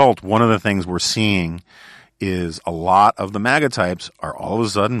result, one of the things we're seeing is a lot of the MAGA types are all of a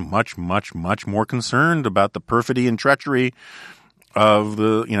sudden much, much, much more concerned about the perfidy and treachery of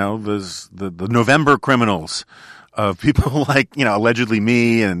the November criminals, of people like, allegedly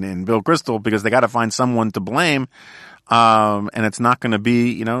me and Bill Kristol, because they got to find someone to blame. And it's not going to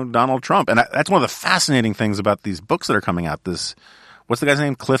be, Donald Trump. And that's one of the fascinating things about these books that are coming out. What's the guy's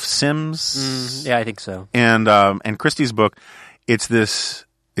name? Cliff Sims? Yeah, I think so. And Christie's book, it's this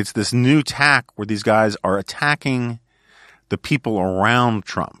new tack where these guys are attacking the people around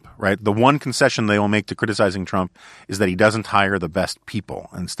Trump, right? The one concession they will make to criticizing Trump is that he doesn't hire the best people.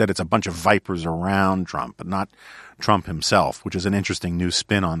 Instead, it's a bunch of vipers around Trump, but not Trump himself, which is an interesting new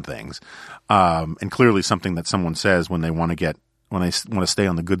spin on things. And clearly something that someone says when they want to stay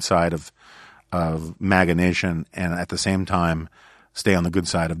on the good side of MAGA Nation and at the same time stay on the good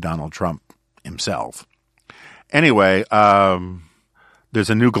side of Donald Trump himself. Anyway, there's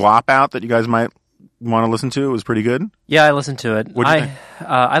a new glop out that you guys might want to listen to. It was pretty good. Yeah, I listened to it. What did you think?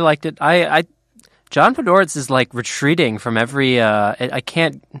 I liked it. John Podhoretz is like retreating from every. I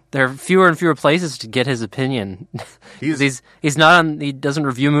can't. There are fewer and fewer places to get his opinion. He's not on. He doesn't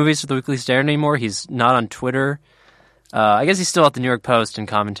review movies for the Weekly Standard anymore. He's not on Twitter. I guess he's still at the New York Post in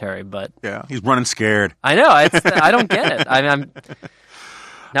commentary, but yeah, he's running scared. I know. I don't get it.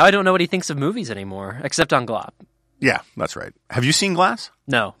 Now I don't know what he thinks of movies anymore, except on Glop. Yeah, that's right. Have you seen Glass?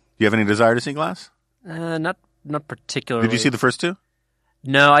 No. Do you have any desire to see Glass? Not particularly. Did you see the first two?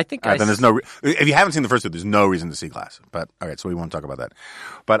 No, I think then there's no. If you haven't seen the first two, there's no reason to see Glass. But all right, so we won't talk about that.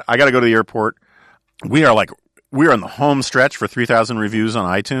 But I got to go to the airport. We are on the home stretch for 3,000 reviews on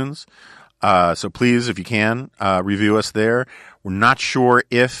iTunes. So please, if you can, review us there. We're not sure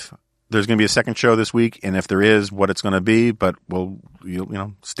if there's going to be a second show this week, and if there is, what it's going to be. But we'll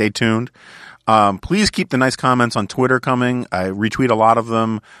stay tuned. Please keep the nice comments on Twitter coming. I retweet a lot of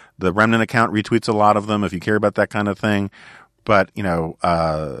them. The Remnant account retweets a lot of them if you care about that kind of thing. But,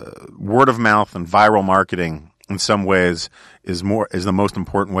 word of mouth and viral marketing in some ways is the most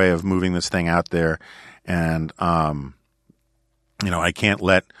important way of moving this thing out there. And, I can't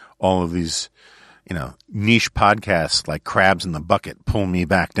let all of these, niche podcasts like Crabs in the Bucket pull me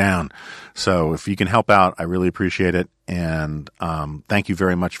back down. So if you can help out, I really appreciate it. And, thank you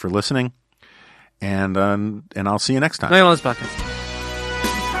very much for listening. And I'll see you next time. No, this podcast.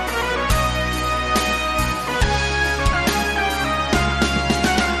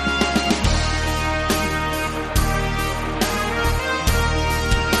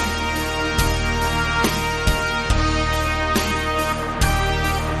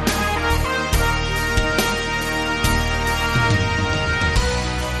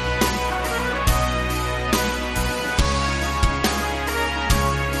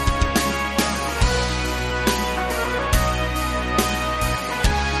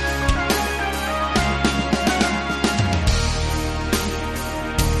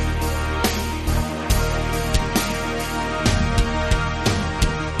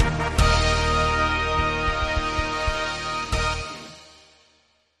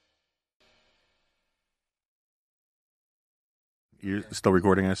 You're still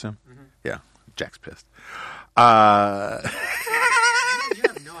recording, I assume? Mm-hmm. Yeah. Jack's pissed. You have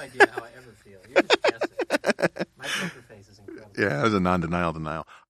no idea how I ever feel. You're just guessing. My poker face is incredible. Yeah, that was a non-denial denial.